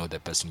like you know the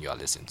person you are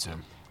listening to.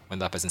 When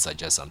that person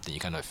suggests something, you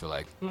kind of feel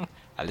like,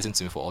 I listened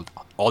to him for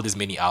all these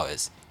many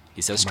hours.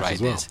 He says, try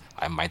as well. this.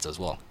 I might as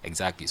well.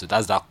 Exactly. So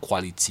that's that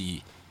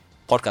quality.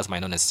 Podcast might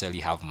not necessarily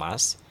have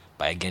mass,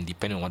 but again,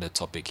 depending on what the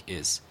topic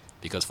is.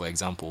 Because, for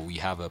example, we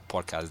have a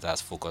podcast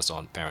that's focused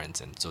on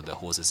parents, and so the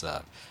host is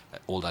a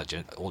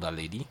older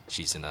lady.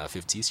 She's in her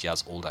 50s. She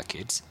has older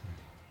kids.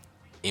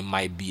 It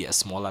might be a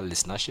smaller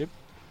listenership,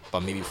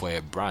 but maybe for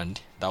a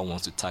brand that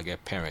wants to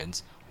target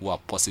parents who are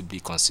possibly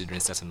considering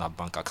setting up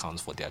bank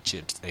accounts for their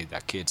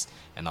kids,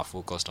 and are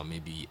focused on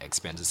maybe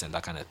expenses and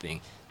that kind of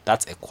thing.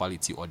 That's a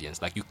quality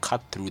audience. Like, you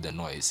cut through the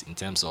noise in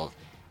terms of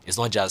it's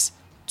not just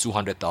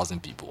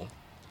 200,000 people.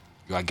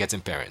 You are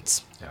getting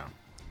parents. Yeah.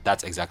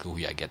 That's exactly who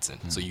you are getting.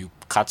 So you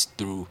cut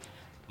through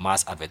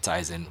mass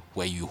advertising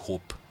where you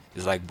hope.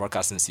 It's like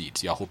broadcasting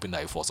seeds. You are hoping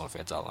that it falls on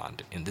fertile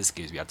land. In this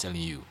case, we are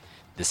telling you,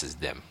 this is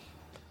them.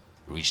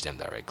 Reach them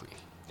directly.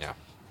 Yeah.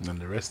 And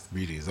the rest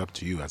really is up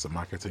to you as a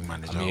marketing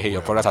manager. I mean, hey,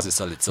 your product has to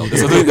sell itself.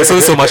 There's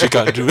only so much you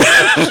can do.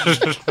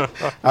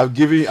 I've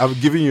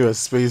given you a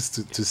space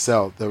to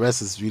sell. The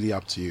rest is really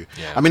up to you.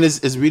 Yeah. I mean,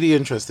 it's really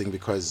interesting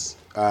because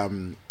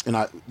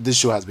this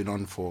show has been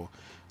on for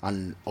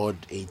an odd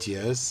 8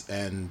 years,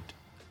 and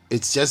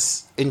it's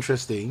just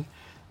interesting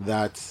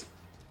that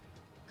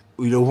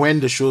when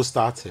the show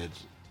started,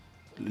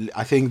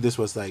 I think this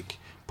was like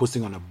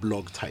posting on a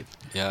blog type.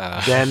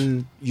 Yeah.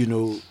 Then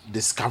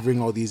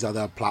discovering all these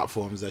other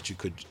platforms that you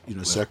could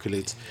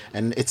circulate,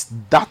 and it's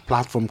that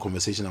platform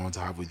conversation I want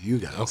to have with you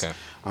guys. Okay.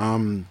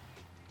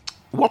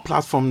 What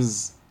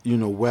platforms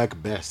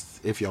work best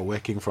if you're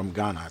working from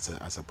Ghana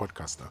as a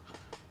podcaster?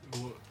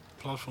 What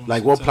platforms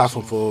Like in what terms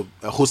platform of-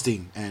 for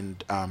hosting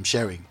and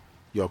sharing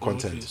your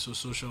content? Okay, so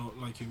social,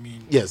 like you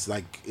mean? Yes,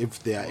 like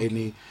if there are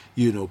any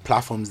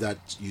platforms that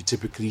you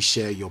typically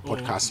share your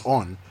podcast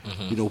on,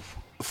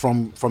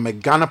 from a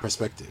Ghana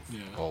perspective,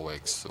 Yeah. Or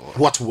works. Or,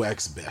 what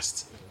works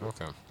best?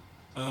 okay.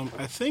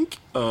 I think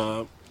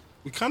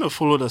we kind of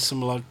followed a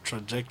similar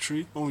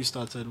trajectory. When we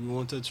started, we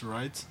wanted to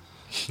write,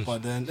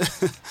 but then it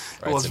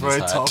was Writing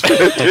very is tough.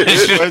 hard.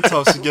 It's very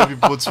tough to get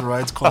people to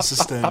write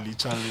consistently,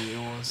 Charlie.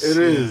 It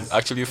is.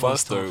 Actually, fun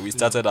was story. tough, We yeah.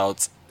 started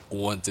out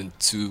wanting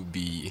to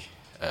be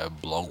a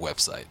blog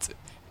website.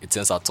 it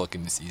turns out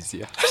talking is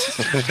easier.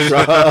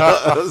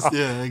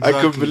 Yeah, exactly.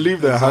 I could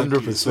believe that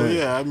exactly. 100%. So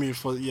yeah, I mean,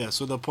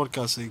 so the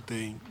podcasting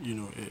thing,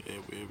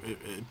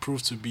 it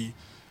proved to be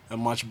a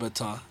much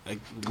better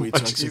way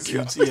to Much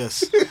execute.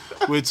 Yes,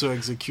 way to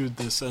execute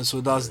this, and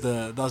so that's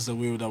the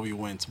way that we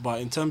went.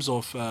 But in terms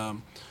of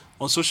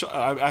on social,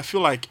 I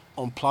feel like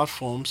on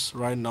platforms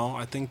right now,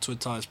 I think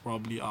Twitter is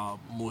probably our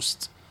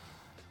most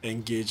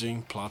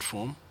engaging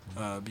platform.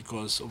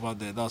 Because over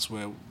there, that's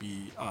where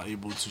we are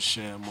able to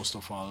share most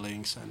of our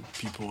links, and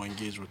people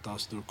engage with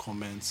us through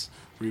comments,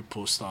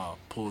 repost our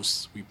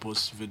posts, we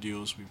post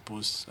videos, we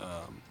post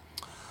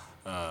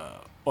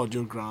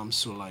audiograms,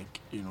 so like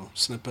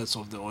snippets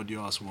of the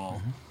audio as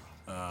well.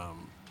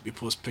 We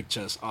post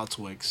pictures,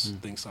 artworks,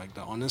 things like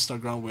that. On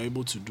Instagram, we're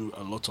able to do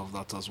a lot of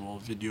that as well,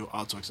 video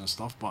artworks and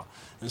stuff. But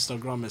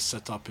Instagram is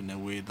set up in a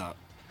way that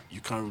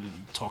you can't really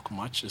talk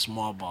much. It's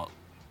more about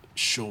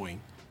showing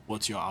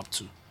what you're up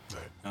to.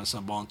 Right. And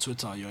so on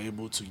Twitter, you're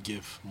able to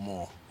give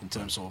more in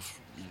terms of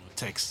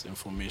text,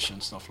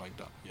 information, stuff like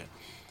that. Yeah.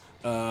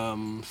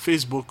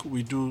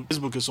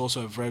 Facebook is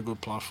also a very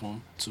good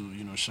platform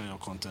to share your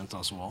content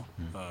as well.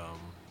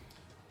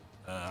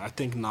 I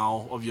think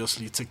now,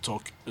 obviously,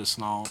 TikTok is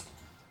now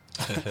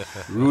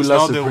Ruler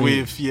the supreme.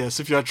 wave. Yes,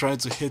 if you are trying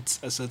to hit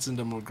a certain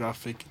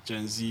demographic,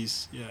 Gen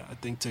Zs, I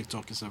think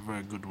TikTok is a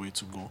very good way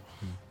to go.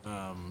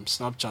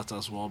 Snapchat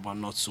as well, but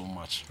not so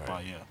much.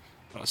 Right.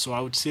 But so I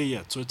would say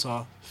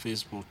Twitter,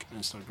 Facebook,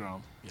 Instagram,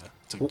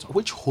 TikTok.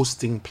 Which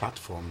hosting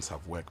platforms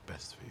have worked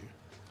best for you?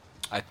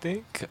 I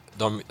think,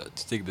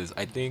 to take this,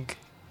 I think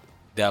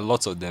there are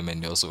lots of them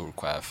and they also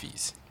require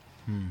fees.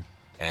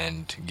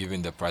 And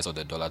given the price of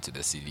the dollar to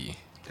the CD,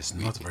 It's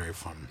not very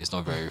fun. it's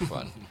not very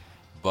fun.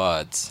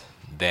 But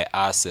there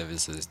are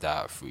services that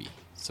are free.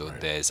 So Right.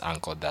 there's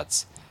Anchor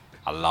that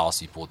allows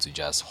people to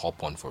just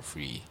hop on for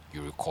free,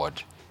 you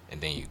record,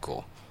 and then you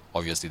go.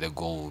 Obviously, the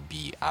goal will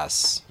be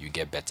as you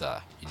get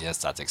better, you then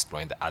start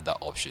exploring the other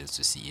options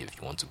to see if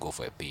you want to go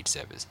for a paid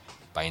service.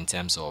 But in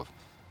terms of,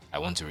 I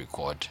want to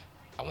record,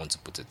 I want to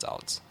put it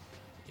out.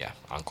 Yeah,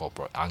 Anchor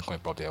is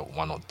probably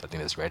one of, I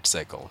think there's Red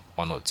Circle,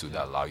 one or two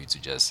that allow you to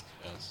just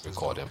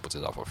record and put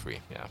it out for free.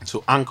 Yeah.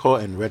 So Anchor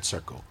and Red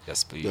Circle,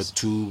 Yes, the please.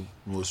 two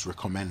most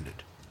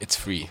recommended. It's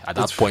free. At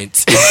that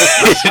point,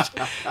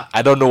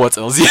 I don't know what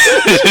else.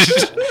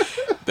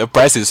 The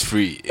price is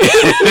free.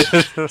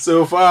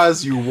 So far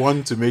as you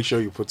want to make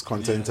sure you put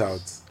content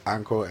out,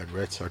 Anchor and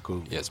Red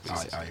Circle Yes,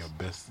 please. are your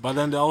best. But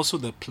then there are also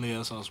the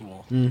players as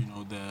well.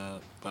 The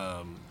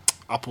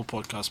Apple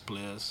Podcast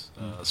players,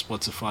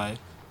 Spotify,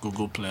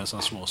 Google players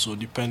as well. So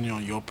depending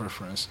on your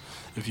preference,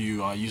 if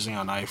you are using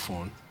an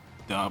iPhone,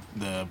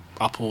 the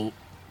Apple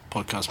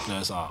Podcast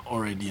players are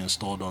already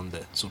installed on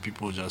there, so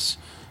people just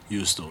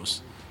use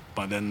those.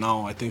 But then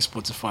now I think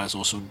Spotify is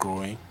also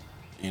growing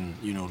in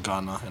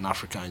Ghana and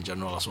Africa in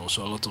general as well.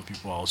 So a lot of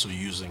people are also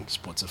using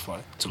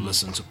Spotify to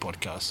listen to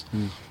podcasts.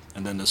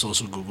 And then there's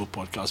also Google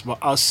Podcasts. But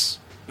us,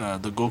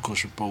 the Gold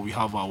Coast Report, we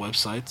have our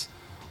website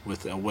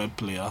with a web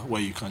player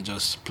where you can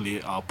just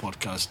play our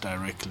podcast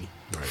directly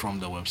Right. from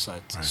the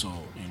website. Right. So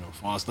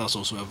for us, that's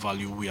also a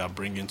value we are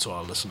bringing to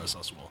our listeners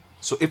as well.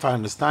 So if I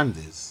understand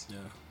this, Yeah.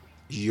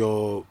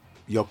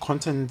 your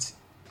content,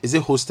 is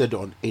it hosted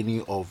on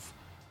any of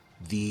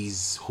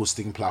these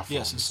hosting platforms?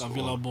 Yes, it's or-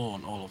 available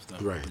on all of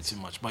them, Right. pretty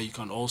much. But you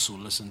can also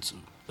listen to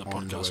the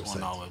On the podcast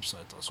on website. our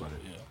website as well. Got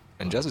it. Yeah.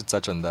 And just to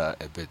touch on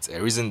that a bit,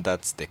 a reason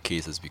that's the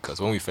case is because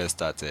when we first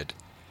started,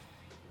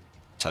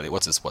 Charlie,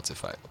 what is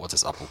Spotify? What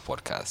is Apple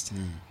Podcast?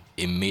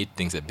 It made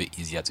things a bit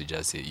easier to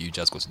just say, you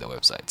just go to the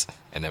website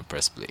and then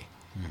press play.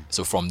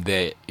 So from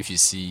there, if you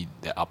see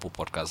the Apple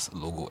Podcast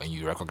logo and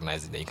you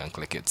recognize it, then you can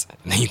click it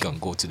and then you can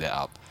go to the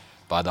app.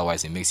 But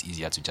otherwise, it makes it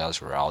easier to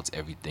just route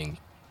everything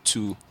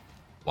to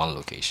one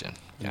location.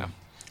 Yeah.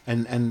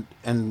 And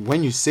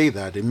when you say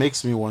that, it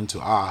makes me want to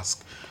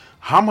ask,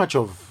 how much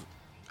of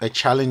a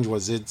challenge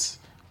was it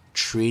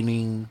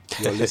training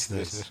your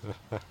listeners?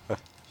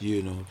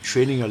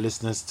 Training your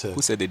listeners to,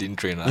 Who said they didn't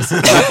train us?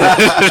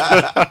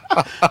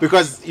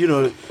 because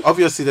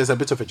obviously there's a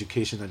bit of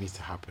education that needs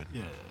to happen.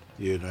 Yeah.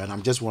 And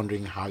I'm just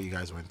wondering how you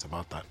guys went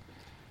about that.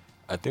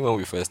 I think when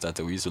we first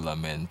started, we used to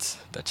lament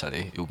that,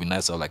 Charlie, it would be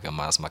nice to have like a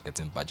mass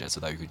marketing budget so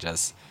that we could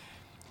just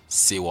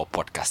say what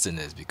podcasting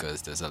is,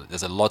 because there's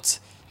a lot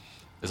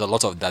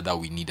of that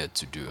we needed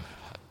to do.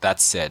 That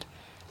said,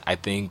 I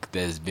think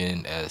there's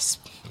been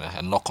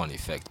a knock-on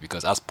effect,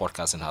 because as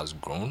podcasting has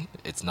grown,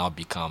 it's now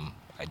become,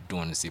 I don't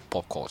want to say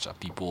pop culture.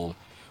 People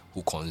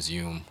who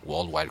consume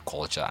worldwide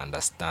culture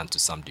understand to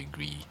some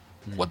degree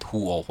what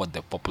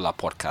the popular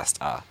podcasts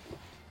are.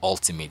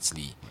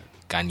 Ultimately,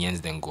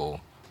 Ghanaians then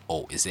go,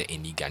 oh, is there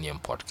any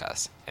Ghanaian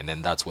podcast? And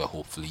then that's where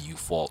hopefully you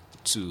fall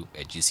to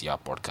a GCR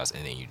podcast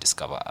and then you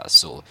discover us.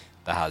 So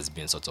that has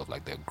been sort of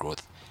like the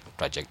growth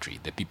trajectory.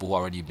 The people who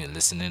already been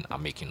listening are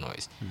making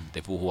noise.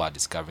 The people who are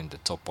discovering the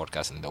top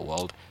podcasts in the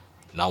world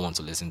now want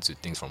to listen to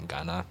things from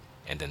Ghana.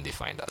 and then they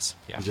find us.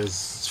 Yeah. It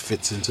just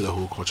fits into the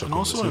whole culture And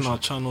also in conversation. our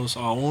channels,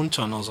 our own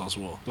channels as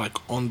well. Like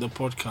on the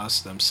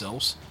podcast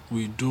themselves,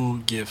 we do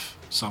give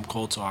some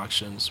call to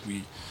actions.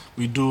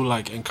 We do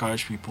like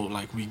encourage people.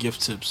 Like we give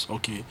tips.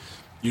 Okay,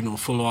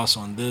 follow us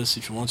on this.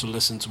 If you want to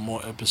listen to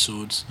more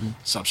episodes,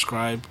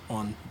 subscribe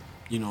on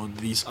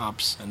these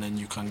apps, and then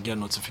you can get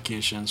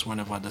notifications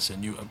whenever there's a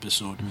new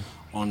episode.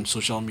 On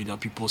social media,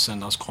 people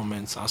send us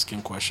comments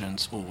asking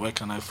questions. Oh, where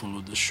can I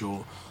follow the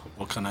show?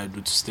 What can I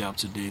do to stay up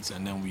to date?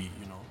 And then we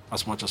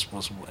as much as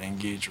possible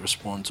engage,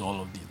 respond to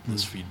all of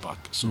this feedback.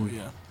 So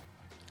yeah.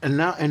 And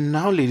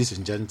now, ladies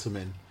and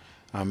gentlemen,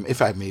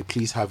 if I may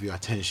please have your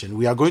attention,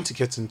 we are going to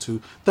get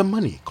into the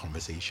money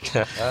conversation.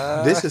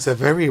 This is a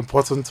very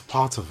important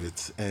part of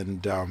it,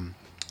 and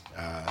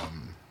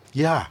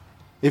yeah,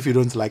 if you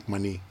don't like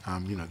money,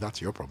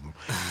 that's your problem.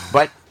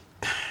 But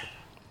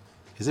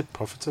is it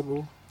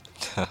profitable?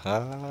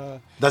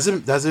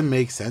 Does it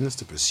make sense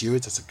to pursue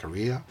it as a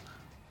career?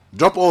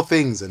 Drop all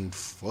things and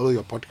follow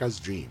your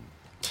podcast dream.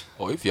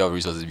 Or if you have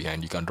resources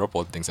behind, you can drop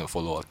all things and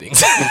follow all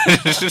things.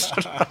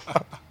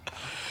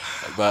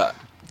 But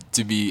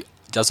to be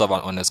just have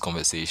an honest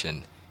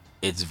conversation,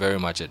 it's very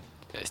much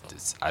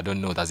I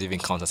don't know, does it even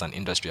count as an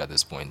industry at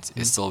this point?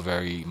 It's still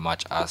very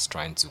much us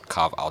trying to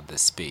carve out the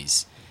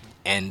space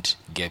and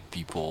get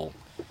people,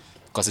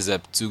 because it's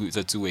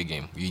a two-way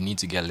game. You need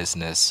to get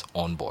listeners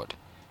on board,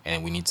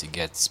 and we need to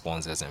get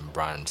sponsors and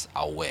brands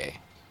aware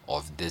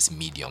of this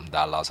medium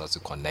that allows us to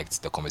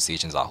connect the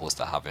conversations our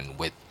hosts are having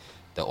with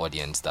the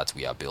audience that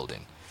we are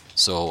building.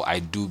 So I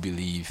do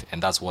believe,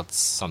 and that's what's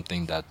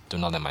something that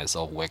Donald and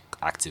myself work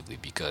actively,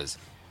 because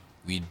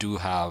we do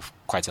have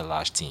quite a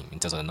large team in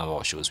terms of the number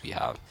of shows we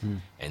have.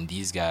 And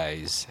these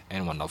guys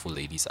and wonderful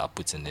ladies are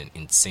putting in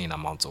insane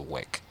amounts of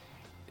work.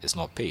 It's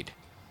not paid.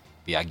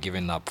 They are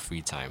giving up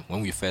free time.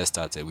 When we first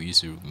started, we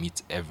used to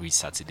meet every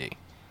Saturday.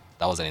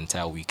 That was an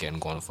entire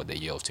weekend gone for the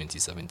year of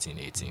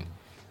 2017-18.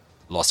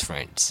 Lost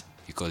friends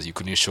because you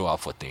couldn't show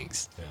up for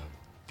things. Yeah.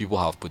 People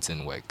have put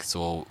in work.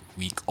 So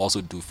we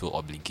also do feel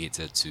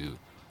obligated to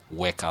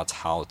work out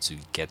how to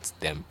get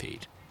them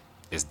paid.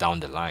 It's down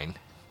the line.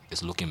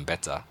 It's looking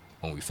better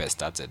when we first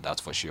started, that's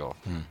for sure.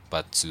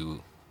 But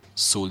to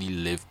solely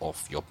live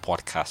off your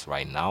podcast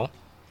right now,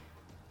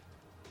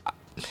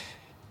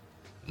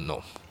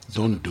 no.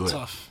 Don't do it.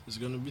 Tough. It's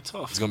gonna be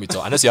tough. It's going to be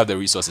tough. Unless you have the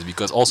resources,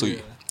 because also Yeah.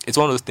 it's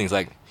one of those things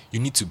like you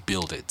need to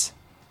build it.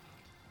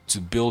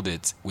 To build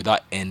it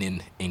without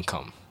earning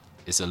income,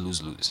 it's a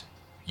lose-lose.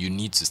 You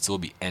need to still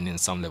be earning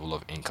some level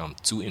of income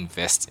to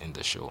invest in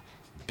the show,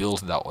 build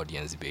that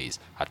audience base,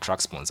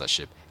 attract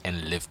sponsorship,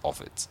 and live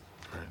off it.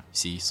 Right.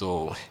 See,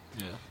 so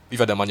Yeah. if you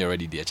have the money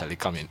already there, Charlie,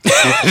 come in.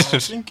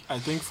 I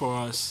think for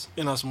us,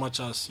 in as much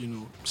as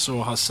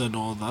Cyril has said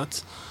all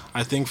that,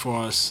 I think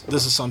for us,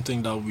 this is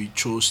something that we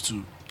chose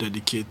to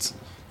dedicate,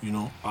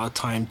 our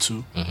time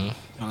to. You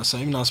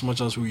understand? Even as much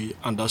as we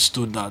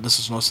understood that this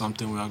is not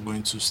something we are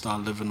going to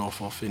start living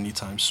off of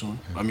anytime soon.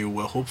 I mean,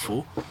 we're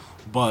hopeful,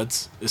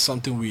 but it's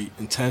something we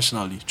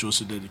intentionally chose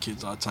to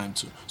dedicate our time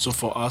to. So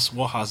for us,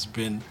 what has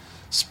been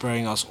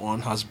spurring us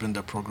on has been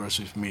the progress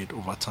we've made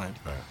over time.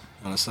 Right.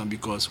 You understand?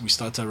 Because we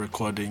started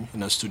recording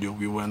in a studio,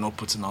 we were not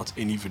putting out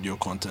any video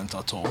content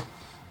at all.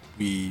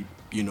 We,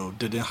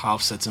 didn't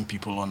have certain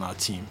people on our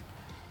team.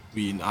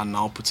 We are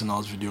now putting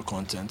out video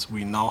content.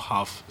 We now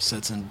have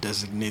certain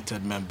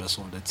designated members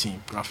of the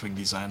team, graphic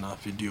designer,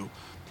 video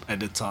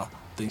editor,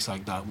 things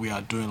like that. We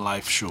are doing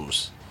live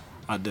shows.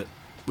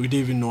 We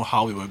didn't even know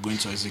how we were going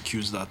to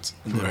execute that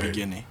in the Right.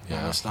 beginning. You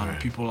Yeah, understand? right.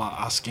 People are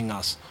asking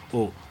us,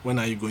 oh, when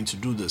are you going to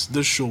do this?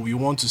 This show, we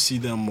want to see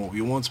them more.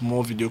 We want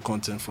more video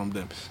content from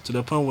them. To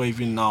the point where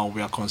even now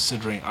we are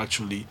considering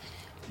actually,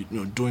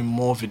 doing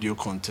more video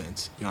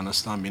content. You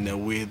understand? In a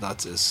way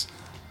that is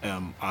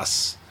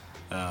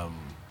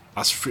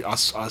as free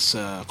as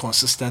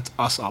consistent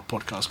as our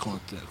podcast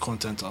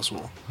content as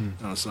well. You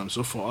understand?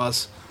 So for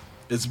us,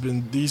 it's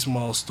been these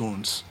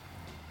milestones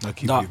Now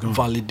keep that you going.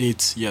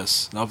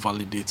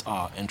 validate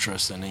our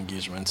interest and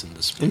engagement in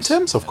this space. In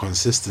terms of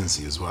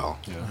consistency as well,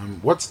 Yeah.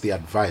 what's the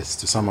advice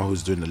to someone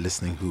who's doing the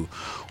listening who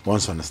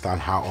wants to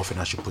understand how often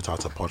I should put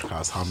out a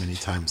podcast, how many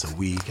times a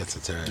week,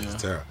 etc.,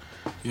 etc.?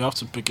 You have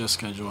to pick a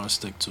schedule and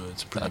stick to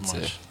it, pretty That's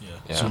much. it.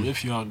 Yeah. So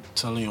if you are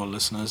telling your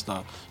listeners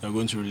that you're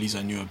going to release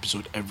a new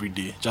episode every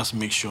day, just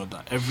make sure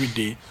that every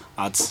day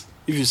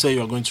if you say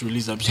you're going to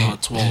release the episode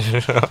at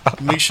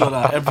 12, make sure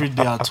that every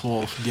day at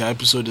 12, the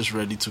episode is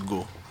ready to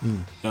go.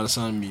 You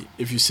understand me?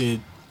 If you say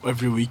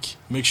every week,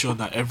 make sure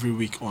that every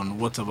week on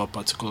whatever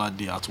particular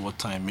day at what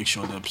time, make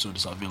sure the episode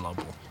is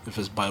available. If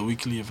it's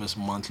bi-weekly, if it's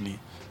monthly,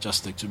 just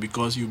stick to it,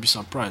 because you'll be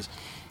surprised.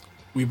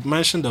 We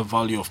mentioned the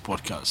value of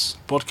podcasts.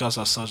 Podcasts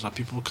are such that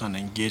people can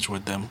engage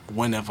with them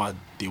whenever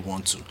they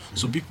want to.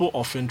 So people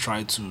often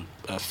try to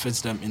fit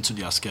them into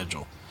their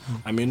schedule.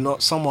 I mean,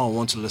 not someone will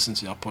want to listen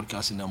to your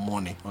podcast in the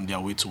morning on their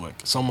way to work.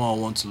 Someone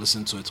will want to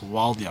listen to it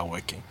while they are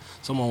working.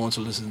 Someone will want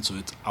to listen to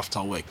it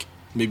after work,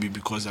 maybe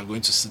because they are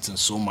going to sit in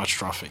so much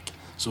traffic.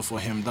 So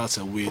for him, that's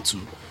a way to,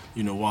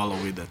 while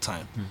away the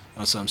time.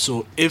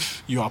 So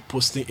if you are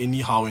posting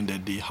anyhow in the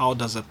day, how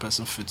does a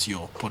person fit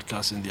your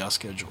podcast in their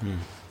schedule?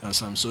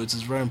 So it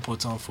is very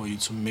important for you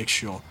to make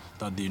sure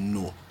that they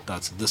know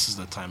that this is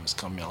the time it's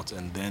coming out,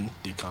 and then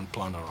they can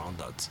plan around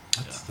that.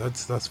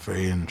 That's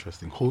very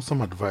interesting.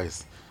 Wholesome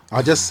advice.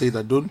 I'll just say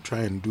that don't try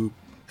and do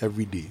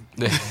every day.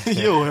 Every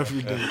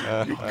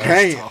day. You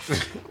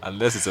can't.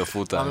 Unless it's a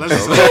full-time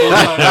Unless it's job.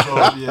 a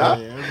full-time job.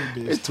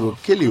 Every day. It will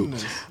kill you.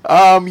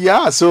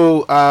 Goodness.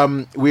 So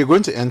we're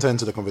going to enter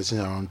into the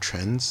conversation around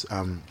trends.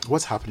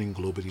 What's happening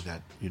globally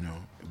that,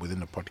 within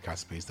the podcast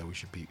space that we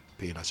should be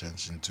paying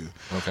attention to.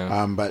 Okay.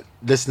 But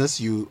listeners,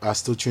 you are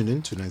still tuned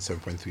in to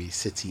 97.3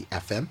 City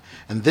FM,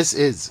 and this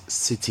is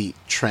City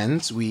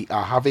Trends. We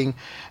are having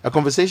a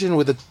conversation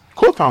with the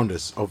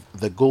co-founders of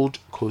the Gold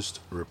Coast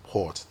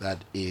Report.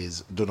 That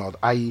is Donald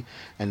Ayi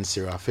and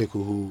Sarah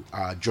Feku, who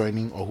are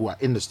joining or who are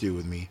in the studio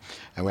with me,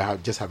 and we're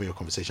just having a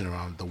conversation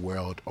around the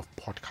world of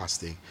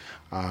podcasting.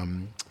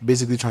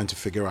 Basically trying to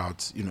figure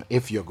out,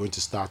 if you're going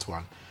to start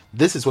one,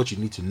 this is what you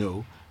need to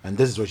know, and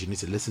this is what you need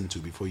to listen to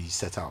before you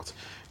set out.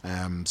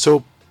 What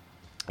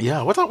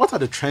are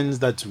the trends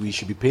that we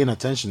should be paying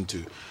attention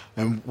to,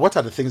 and what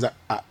are the things that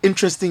are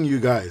interesting you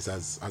guys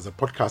as a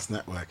podcast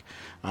network?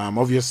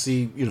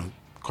 Obviously,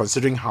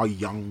 considering how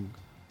young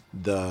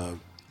the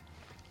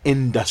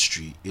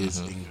industry is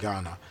in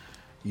Ghana,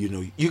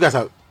 you guys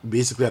are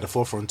basically at the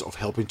forefront of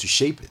helping to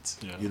shape it.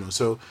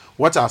 So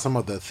what are some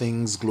of the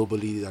things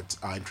globally that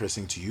are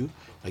interesting to you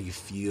that you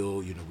feel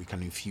we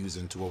can infuse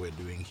into what we're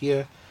doing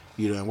here,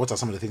 and what are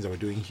some of the things that we're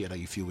doing here that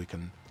you feel we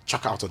can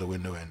chuck out of the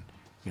window and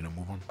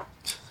move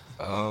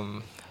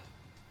on?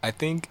 I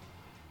think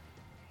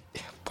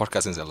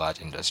podcasting is a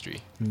large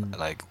industry.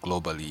 Like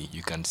globally,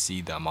 you can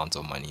see the amount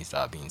of monies that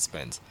are being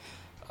spent.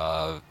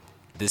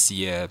 This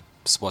year,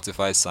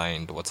 Spotify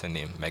signed what's her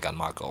name, Meghan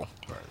Markle,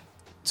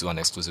 to an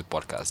exclusive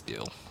podcast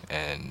deal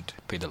and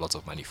paid a lot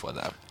of money for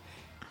that.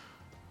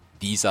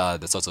 These are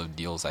the sorts of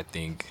deals I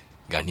think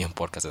Ghanaian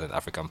podcasters and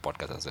African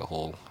podcasters as a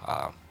whole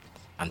are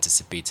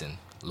anticipating,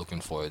 looking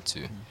forward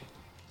to.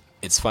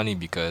 It's funny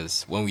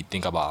because when we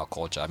think about our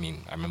culture, I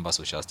remember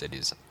social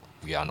studies,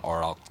 we are an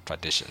oral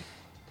tradition.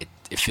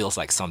 It feels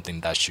like something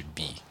that should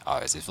be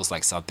ours. It feels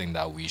like something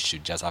that we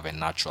should just have a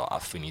natural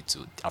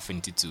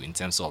affinity to in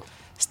terms of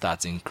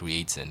starting,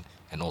 creating,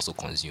 and also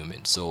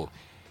consuming. So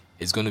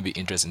it's going to be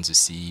interesting to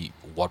see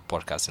what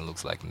podcasting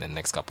looks like in the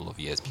next couple of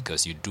years,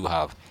 because you do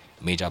have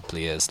major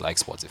players like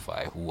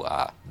Spotify who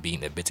are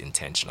being a bit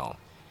intentional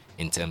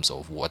in terms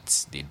of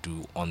what they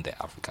do on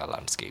the Africa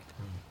landscape.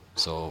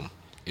 So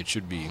it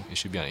should be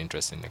an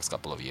interesting next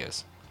couple of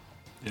years.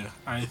 Yeah,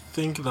 I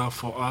think that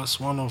for us,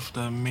 one of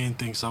the main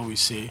things that we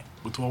say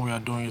with what we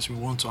are doing is we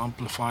want to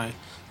amplify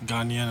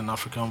Ghanaian and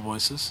African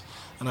voices.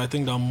 And I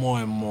think that more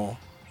and more,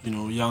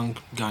 young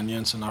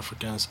Ghanaians and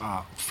Africans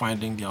are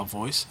finding their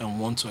voice and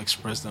want to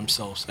express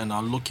themselves and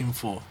are looking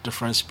for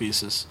different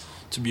spaces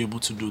to be able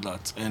to do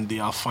that. And they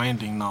are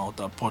finding now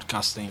that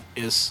podcasting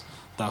is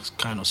that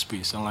kind of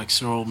space. And like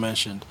Cyril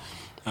mentioned,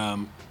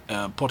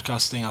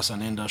 podcasting as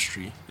an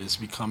industry is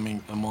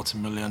becoming a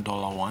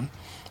multi-million-dollar one.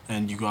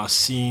 And you are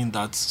seeing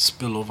that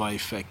spillover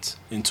effect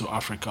into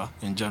Africa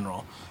in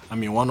general.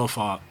 One of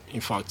our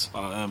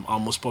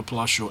most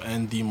popular show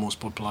and the most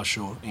popular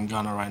show in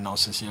Ghana right now,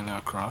 Sincerely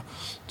Accra,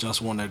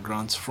 just won a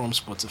grant from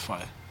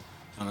Spotify.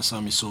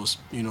 Understand me? So,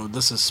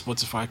 this is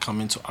Spotify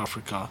coming to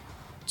Africa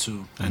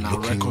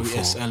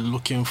and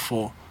looking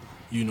for,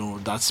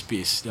 that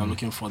space. They are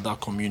looking for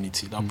that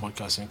community, that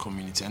podcasting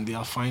community, and they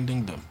are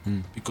finding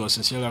them because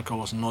Sincerely Accra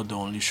was not the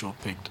only show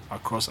picked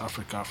across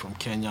Africa, from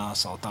Kenya,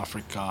 South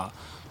Africa,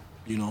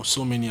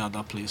 so many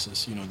other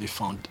places, they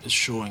found it's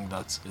showing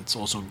that it's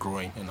also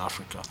growing in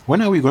Africa.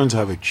 When are we going to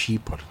have a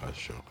cheap podcast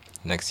show?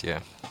 Next year.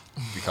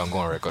 We can go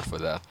on record for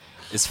that.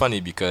 It's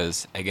funny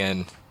because,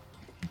 again,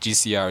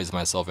 GCR is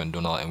myself and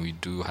Donald, and we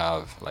do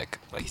have, like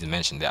he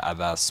mentioned, there are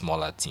other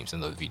smaller teams in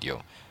the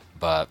video.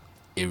 But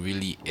it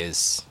really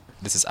is,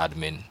 this is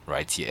admin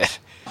right here.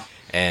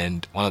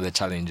 And one of the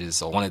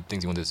challenges, or one of the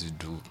things we wanted to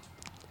do,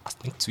 I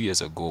think 2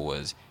 years ago,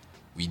 was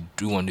we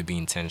do want to be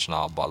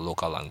intentional about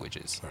local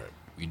languages. Right.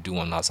 We do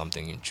want to have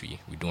something in Twi.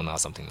 We do want to have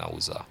something in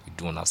Hausa. We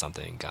do want to have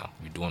something in Ga.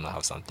 We do want to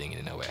have something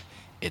in Ewe.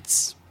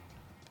 It's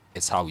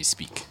how we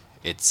speak.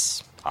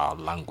 It's our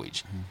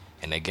language.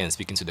 And again,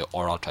 speaking to the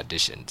oral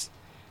traditions,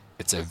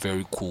 it's a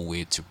very cool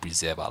way to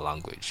preserve our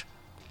language,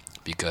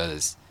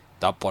 because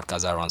that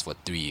podcast that runs for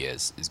 3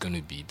 years is going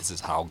to be, this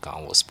is how Ga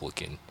was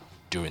spoken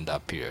during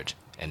that period,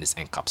 and it's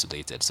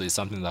encapsulated. So it's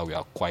something that we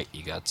are quite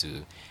eager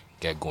to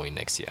get going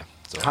next year.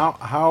 So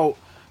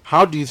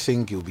how do you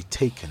think it will be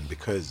taken?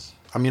 Because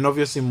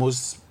obviously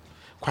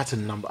quite a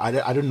number, I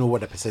don't know what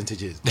the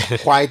percentage is,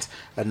 but quite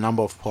a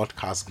number of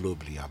podcasts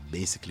globally are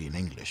basically in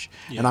English.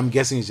 And I'm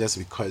guessing it's just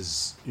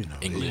because,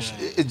 English.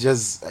 It's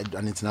just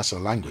an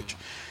international language.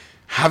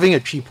 Having a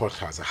Twi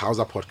podcast, a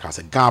Hausa podcast,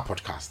 a Ga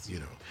podcast,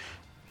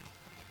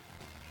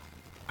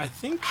 I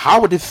think,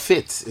 how would it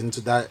fit into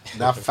that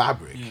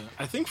fabric?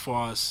 I think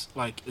for us,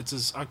 it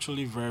is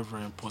actually very,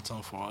 very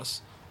important for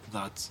us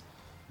that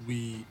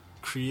we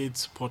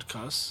create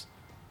podcasts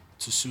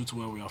to suit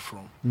where we are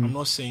from. I'm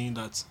not saying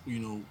that,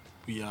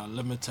 we are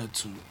limited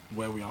to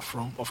where we are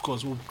from. Of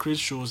course, we'll create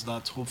shows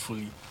that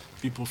hopefully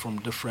people from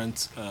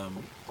different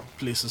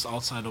places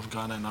outside of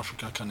Ghana and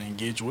Africa can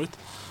engage with.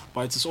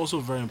 But it is also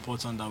very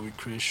important that we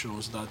create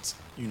shows that,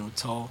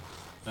 tell,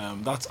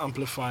 that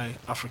amplify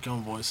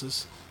African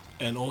voices,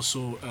 and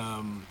also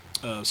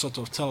sort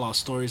of tell our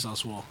stories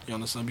as well. You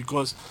understand?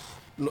 Because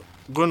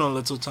going on a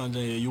little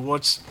tangent here, you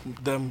watch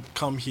them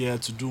come here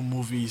to do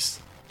movies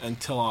and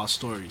tell our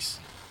stories.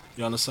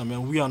 You understand,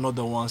 man? We are not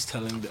the ones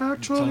telling the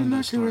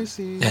stories.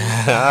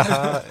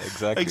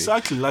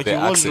 Exactly. Like The you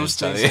watch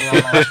those accents, things, and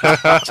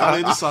you're like,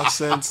 Charlie, this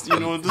accent, this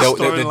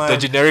storyline. the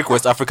generic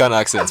West African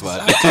accents,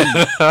 man.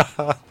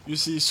 You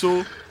see,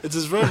 so it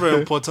is very, very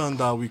important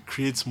that we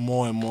create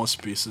more and more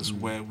spaces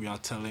where we are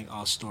telling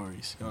our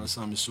stories. You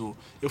understand me? So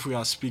if we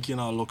are speaking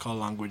our local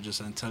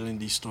languages and telling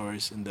these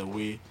stories in the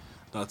way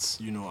that,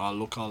 our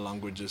local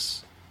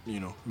languages,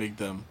 make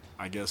them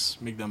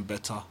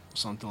better or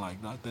something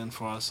like that, then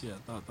for us,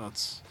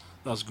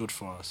 that's good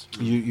for us.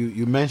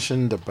 You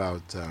mentioned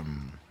about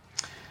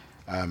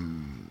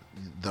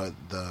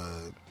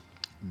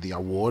the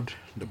award,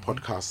 the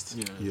podcast,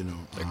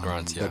 The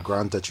grant, the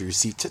grant that you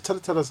received.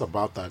 Tell us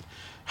about that.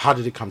 How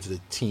did it come to the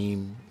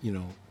team?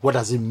 What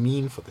does it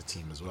mean for the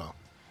team as well?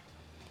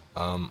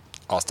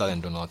 I'll start,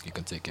 and Donald, you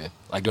can take it.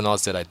 Like Donald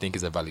said, I think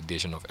it's a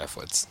validation of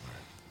efforts,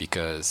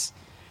 because,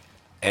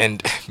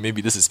 and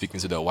maybe this is speaking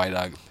to the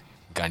wider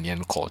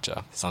Ghanaian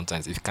culture.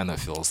 Sometimes it kind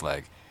of feels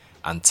like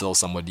until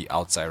somebody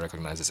outside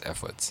recognizes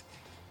efforts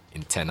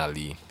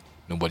internally,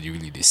 nobody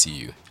really they see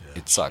you. Yeah.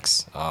 It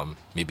sucks.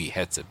 Maybe it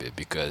hurts a bit,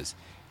 because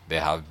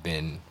there have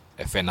been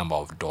a fair number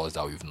of doors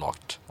that we've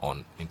knocked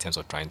on in terms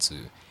of trying to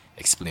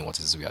explain what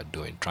it is we are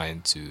doing,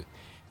 trying to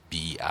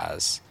be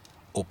as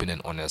open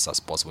and honest as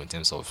possible in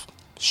terms of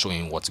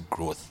showing what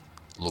growth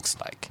looks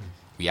like.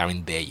 We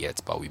aren't there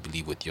yet, but we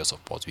believe with your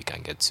support we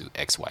can get to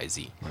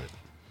XYZ. Right.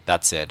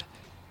 That said,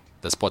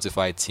 the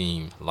Spotify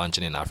team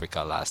launching in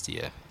Africa last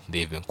year,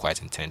 they've been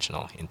quite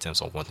intentional in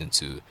terms of wanting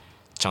to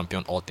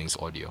champion all things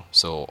audio.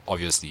 So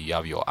obviously you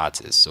have your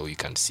artists, so you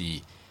can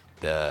see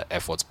the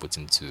efforts put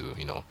into,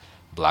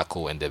 Black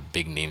Hole and the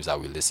big names that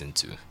we listen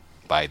to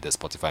by the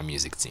Spotify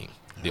music team.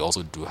 They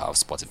also do have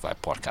Spotify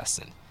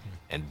podcasting,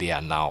 and they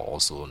are now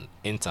also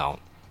in town,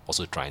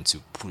 also trying to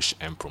push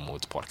and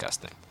promote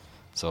podcasting.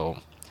 So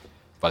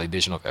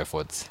validation of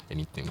efforts.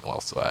 Anything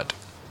else to add?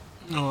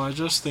 No, I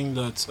just think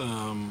that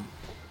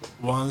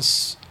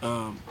once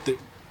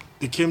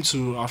they came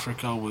to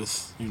Africa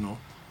with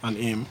an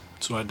aim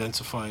to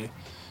identify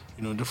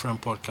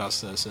different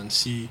podcasters and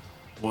see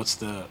what's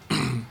the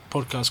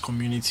podcast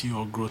community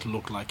or growth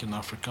look like in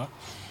Africa.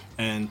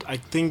 And I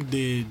think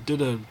they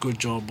did a good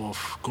job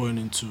of going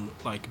into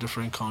like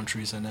different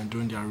countries and then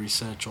doing their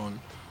research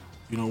on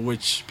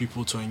which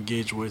people to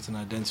engage with and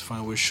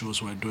identifying which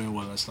shows were doing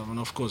well and stuff. And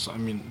of course, I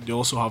mean, they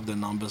also have the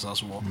numbers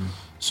as well.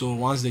 So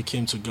once they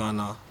came to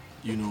Ghana,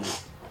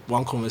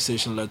 one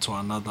conversation led to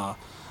another,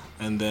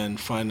 and then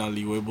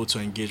finally we were able to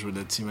engage with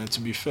the team. And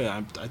to be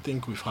fair, I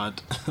think we've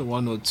had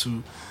one or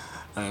two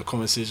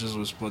conversations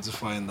with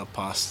Spotify in the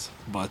past,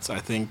 but I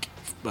think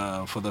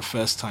for the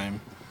first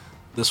time,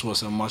 this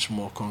was a much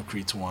more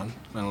concrete one.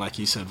 And like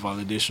he said,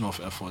 validation of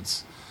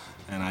efforts.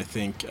 And I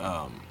think,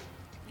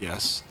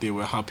 yes, they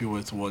were happy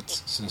with what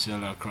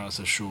Sincerely Accra as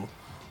a show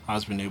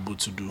has been able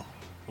to do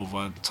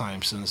over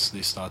time since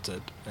they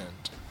started.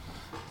 And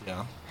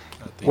yeah,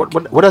 I think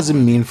What does it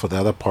mean for the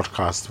other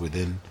podcasts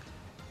within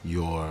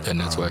your The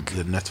network.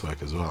 The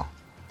network as well?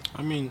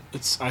 I mean,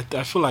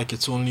 I feel like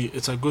it's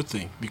a good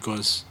thing,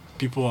 because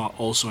people are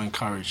also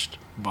encouraged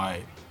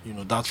by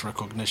that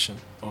recognition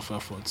of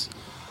efforts.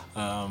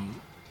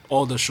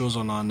 All the shows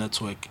on our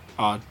network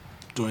are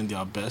doing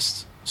their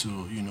best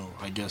to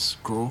I guess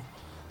grow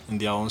in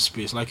their own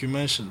space. Like we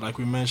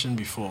mentioned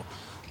before,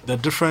 the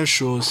different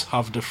shows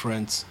have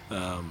different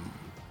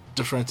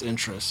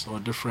interests or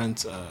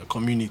different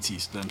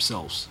communities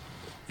themselves.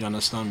 You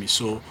understand me?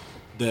 So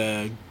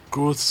the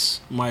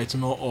growths might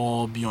not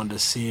all be on the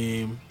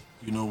same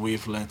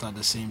wavelength at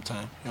the same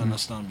time. You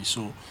understand me?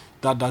 So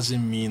that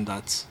doesn't mean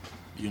that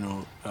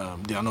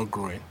they are not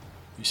growing.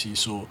 You see,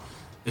 so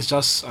it's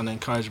just an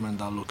encouragement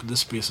that look,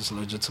 this space is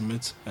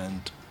legitimate,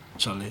 and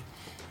Charlie,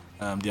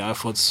 their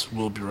efforts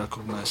will be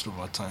recognized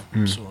over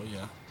time. So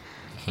yeah,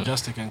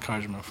 just take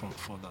encouragement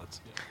for that.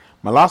 Yeah.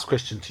 My last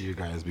question to you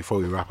guys before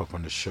we wrap up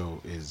on the show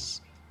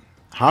is,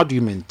 how do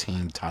you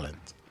maintain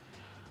talent?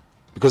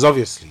 Because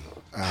obviously,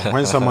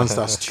 when someone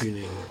starts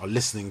tuning or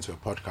listening to a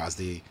podcast,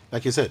 they,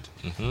 like you said,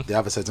 they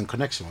have a certain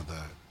connection with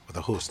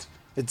the host.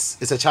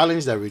 It's a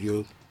challenge that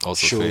radio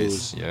Also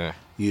shows, face, yeah.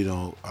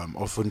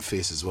 Often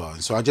face as well.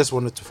 And so I just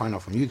wanted to find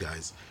out from you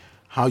guys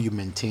how you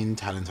maintain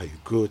talent, how you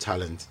grow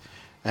talent,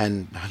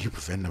 and how you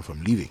prevent them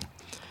from leaving.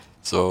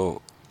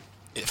 So,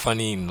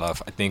 funny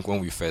enough, I think when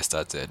we first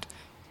started,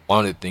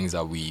 one of the things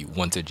that we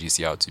wanted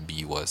GCR to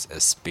be was a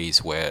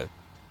space where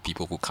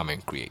people could come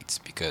and create,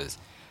 because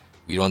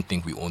we don't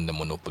think we own the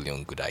monopoly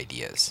on good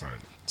ideas. Right.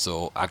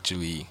 So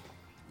actually,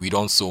 we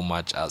don't so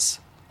much as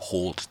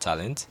hold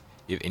talent.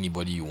 If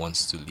anybody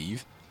wants to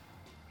leave,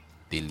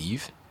 they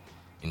leave,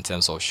 in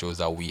terms of shows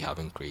that we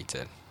haven't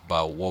created.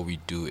 But what we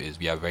do is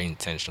we are very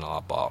intentional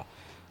about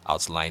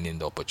outlining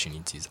the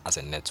opportunities as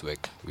a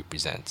network we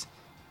present.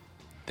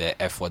 The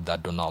effort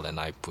that Donald and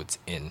I put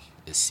in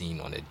is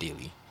seen on a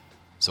daily.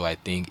 So I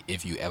think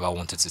if you ever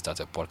wanted to start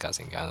a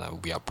podcast in Ghana,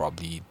 we are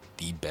probably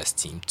the best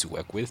team to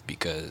work with,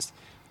 because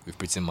we've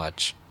pretty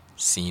much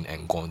seen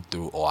and gone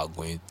through or are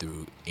going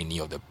through any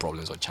of the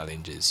problems or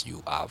challenges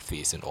you are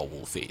facing or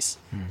will face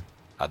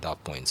at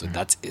that point. So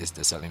that is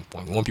the selling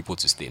point. We want people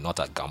to stay, not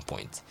at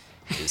gunpoint.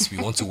 We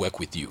want to work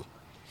with you.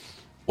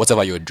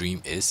 Whatever your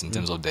dream is in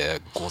terms of the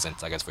goals and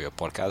targets for your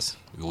podcast,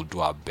 we will do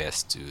our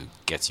best to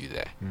get you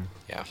there.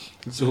 Yeah.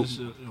 So,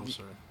 Sorry.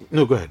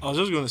 no, go ahead. I was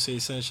just going to say,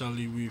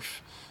 essentially,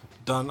 we've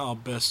done our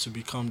best to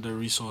become the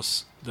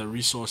resource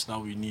that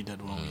we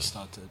needed when we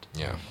started.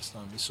 Yeah. You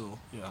understand me? So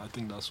yeah, I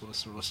think that's what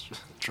I was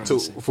trying So, to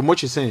say. from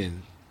what you're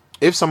saying,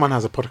 if someone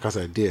has a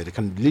podcast idea, they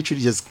can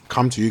literally just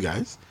come to you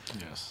guys,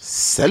 Yes.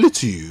 sell it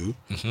to you,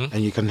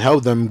 and you can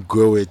help them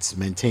grow it,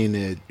 maintain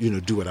it,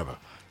 do whatever.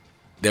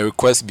 The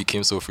requests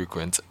became so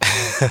frequent.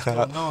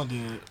 Now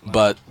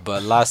But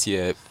last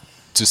year,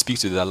 to speak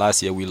to that,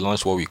 last year we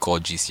launched what we call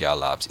GCR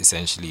Labs,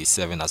 essentially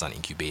serving as an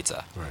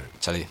incubator. Right.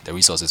 Actually, the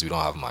resources, we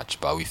don't have much,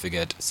 but we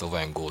figured silver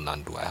and gold,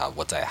 none do I have.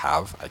 What I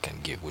have, I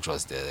can give, which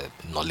was the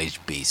knowledge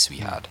base we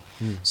had.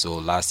 So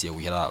last year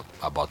we had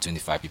about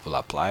 25 people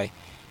apply.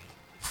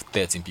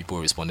 13 people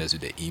responded to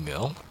the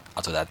email.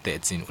 Out of that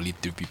 13, only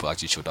 3 people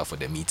actually showed up for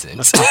the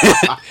meetings.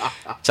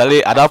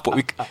 Charlie, at that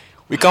point,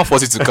 we can't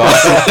force it to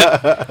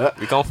come.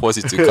 We can't force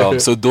it to come.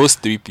 So those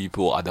 3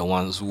 people are the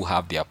ones who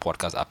have their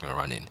podcast up and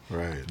running.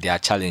 Right. There are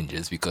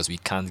challenges because we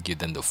can't give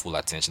them the full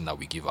attention that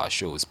we give our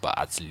shows, but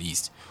at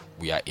least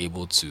we are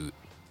able to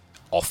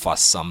offer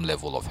some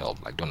level of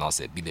help. Like Donald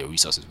said, be the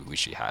resources we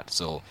wish we had.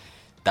 So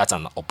that's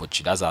an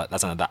opportunity.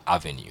 That's another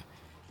avenue.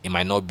 It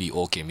might not be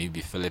okay.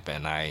 Maybe Philip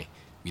and I,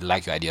 we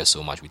like your idea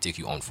so much, we take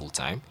you on full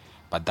time.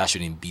 But that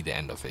shouldn't be the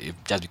end of it.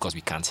 Just because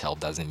we can't help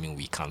doesn't mean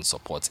we can't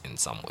support in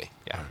some way.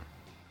 Yeah.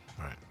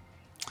 Right.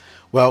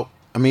 Well,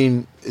 I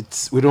mean,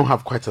 we don't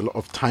have quite a lot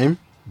of time,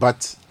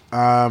 but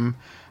I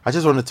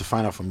just wanted to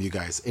find out from you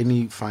guys,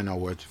 any final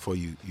word before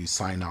you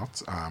sign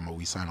out, or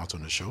we sign out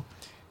on the show?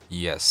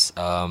 Yes.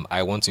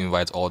 I want to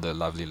invite all the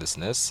lovely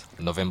listeners,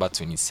 November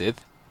 26th,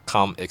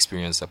 come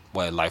experience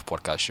what a live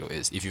podcast show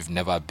is. If you've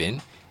never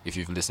been, if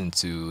you've listened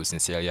to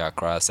Sincerely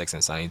Accra, Sex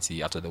and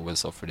Sanity, After the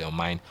Wheels of Freedom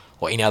Mind,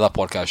 or any other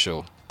podcast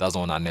show that's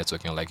on our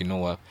network, you're like, you know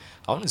what,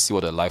 I want to see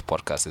what a live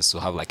podcast is, so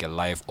have like a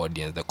live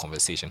audience, the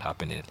conversation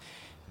happening.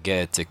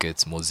 Get a ticket,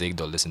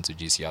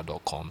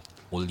 mosaic.listentogcr.com.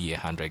 Only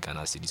 100 Ghana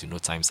cedis. No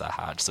times are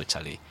hard. So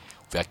Charlie,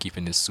 we are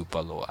keeping it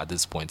super low. At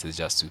this point, it's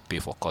just to pay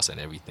for costs and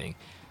everything.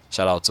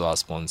 Shout out to our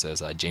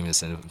sponsors,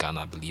 Jameson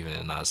Ghana, believing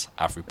in us.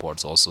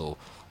 AfriPort's also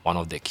one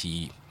of the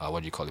key,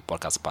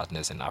 podcast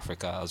partners in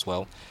Africa as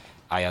well.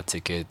 Aya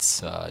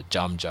Tickets,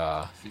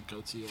 Jamja,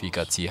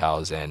 Fika Tea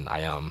House, and I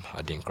Am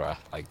Adinkra.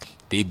 Like,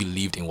 they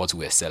believed in what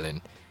we were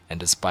selling, and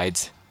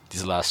despite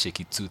these last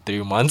shaky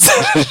 2-3 months,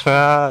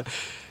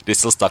 they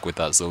still stuck with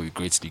us. So we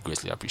greatly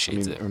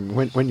appreciate it.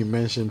 When you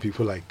mention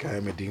people like I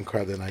Am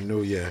Adinkra, then I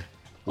know,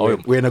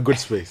 we're in a good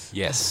space.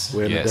 Yes,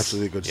 we're in a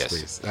definitely good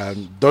space.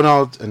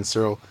 Donald and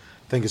Cyril,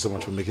 thank you so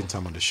much for making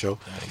time on the show.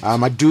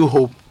 I do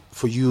hope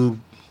for you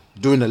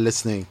doing the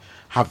listening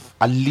have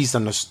at least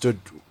understood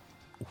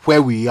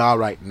where we are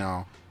right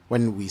now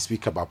when we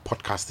speak about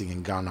podcasting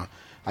in Ghana.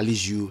 At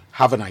least you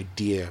have an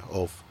idea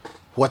of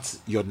what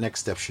your next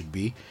step should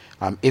be.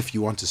 If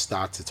you want to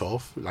start it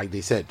off, like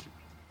they said,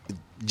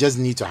 just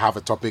need to have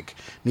a topic,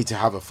 need to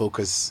have a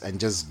focus, and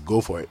just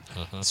go for it.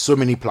 So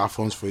many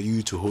platforms for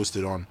you to host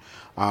it on,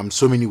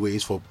 so many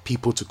ways for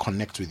people to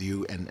connect with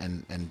you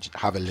and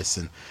have a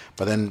listen.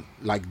 But then,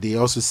 like they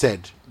also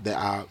said, there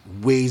are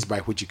ways by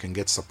which you can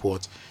get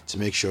support to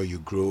make sure you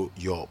grow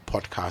your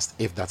podcast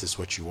if that is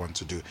what you want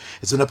to do.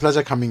 It's been a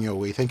pleasure coming your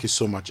way. Thank you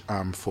so much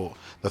for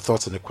the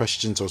thoughts and the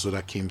questions also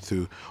that came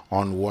through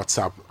on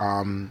WhatsApp.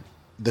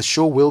 The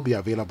show will be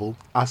available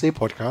as a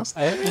podcast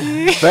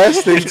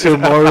first thing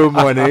tomorrow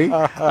morning.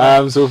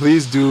 So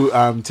please do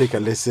take a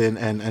listen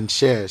and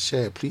share.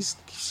 Please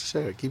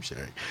share. Keep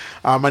sharing.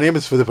 My name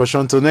is Philip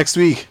Ashon. Until next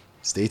week,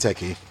 stay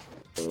techie.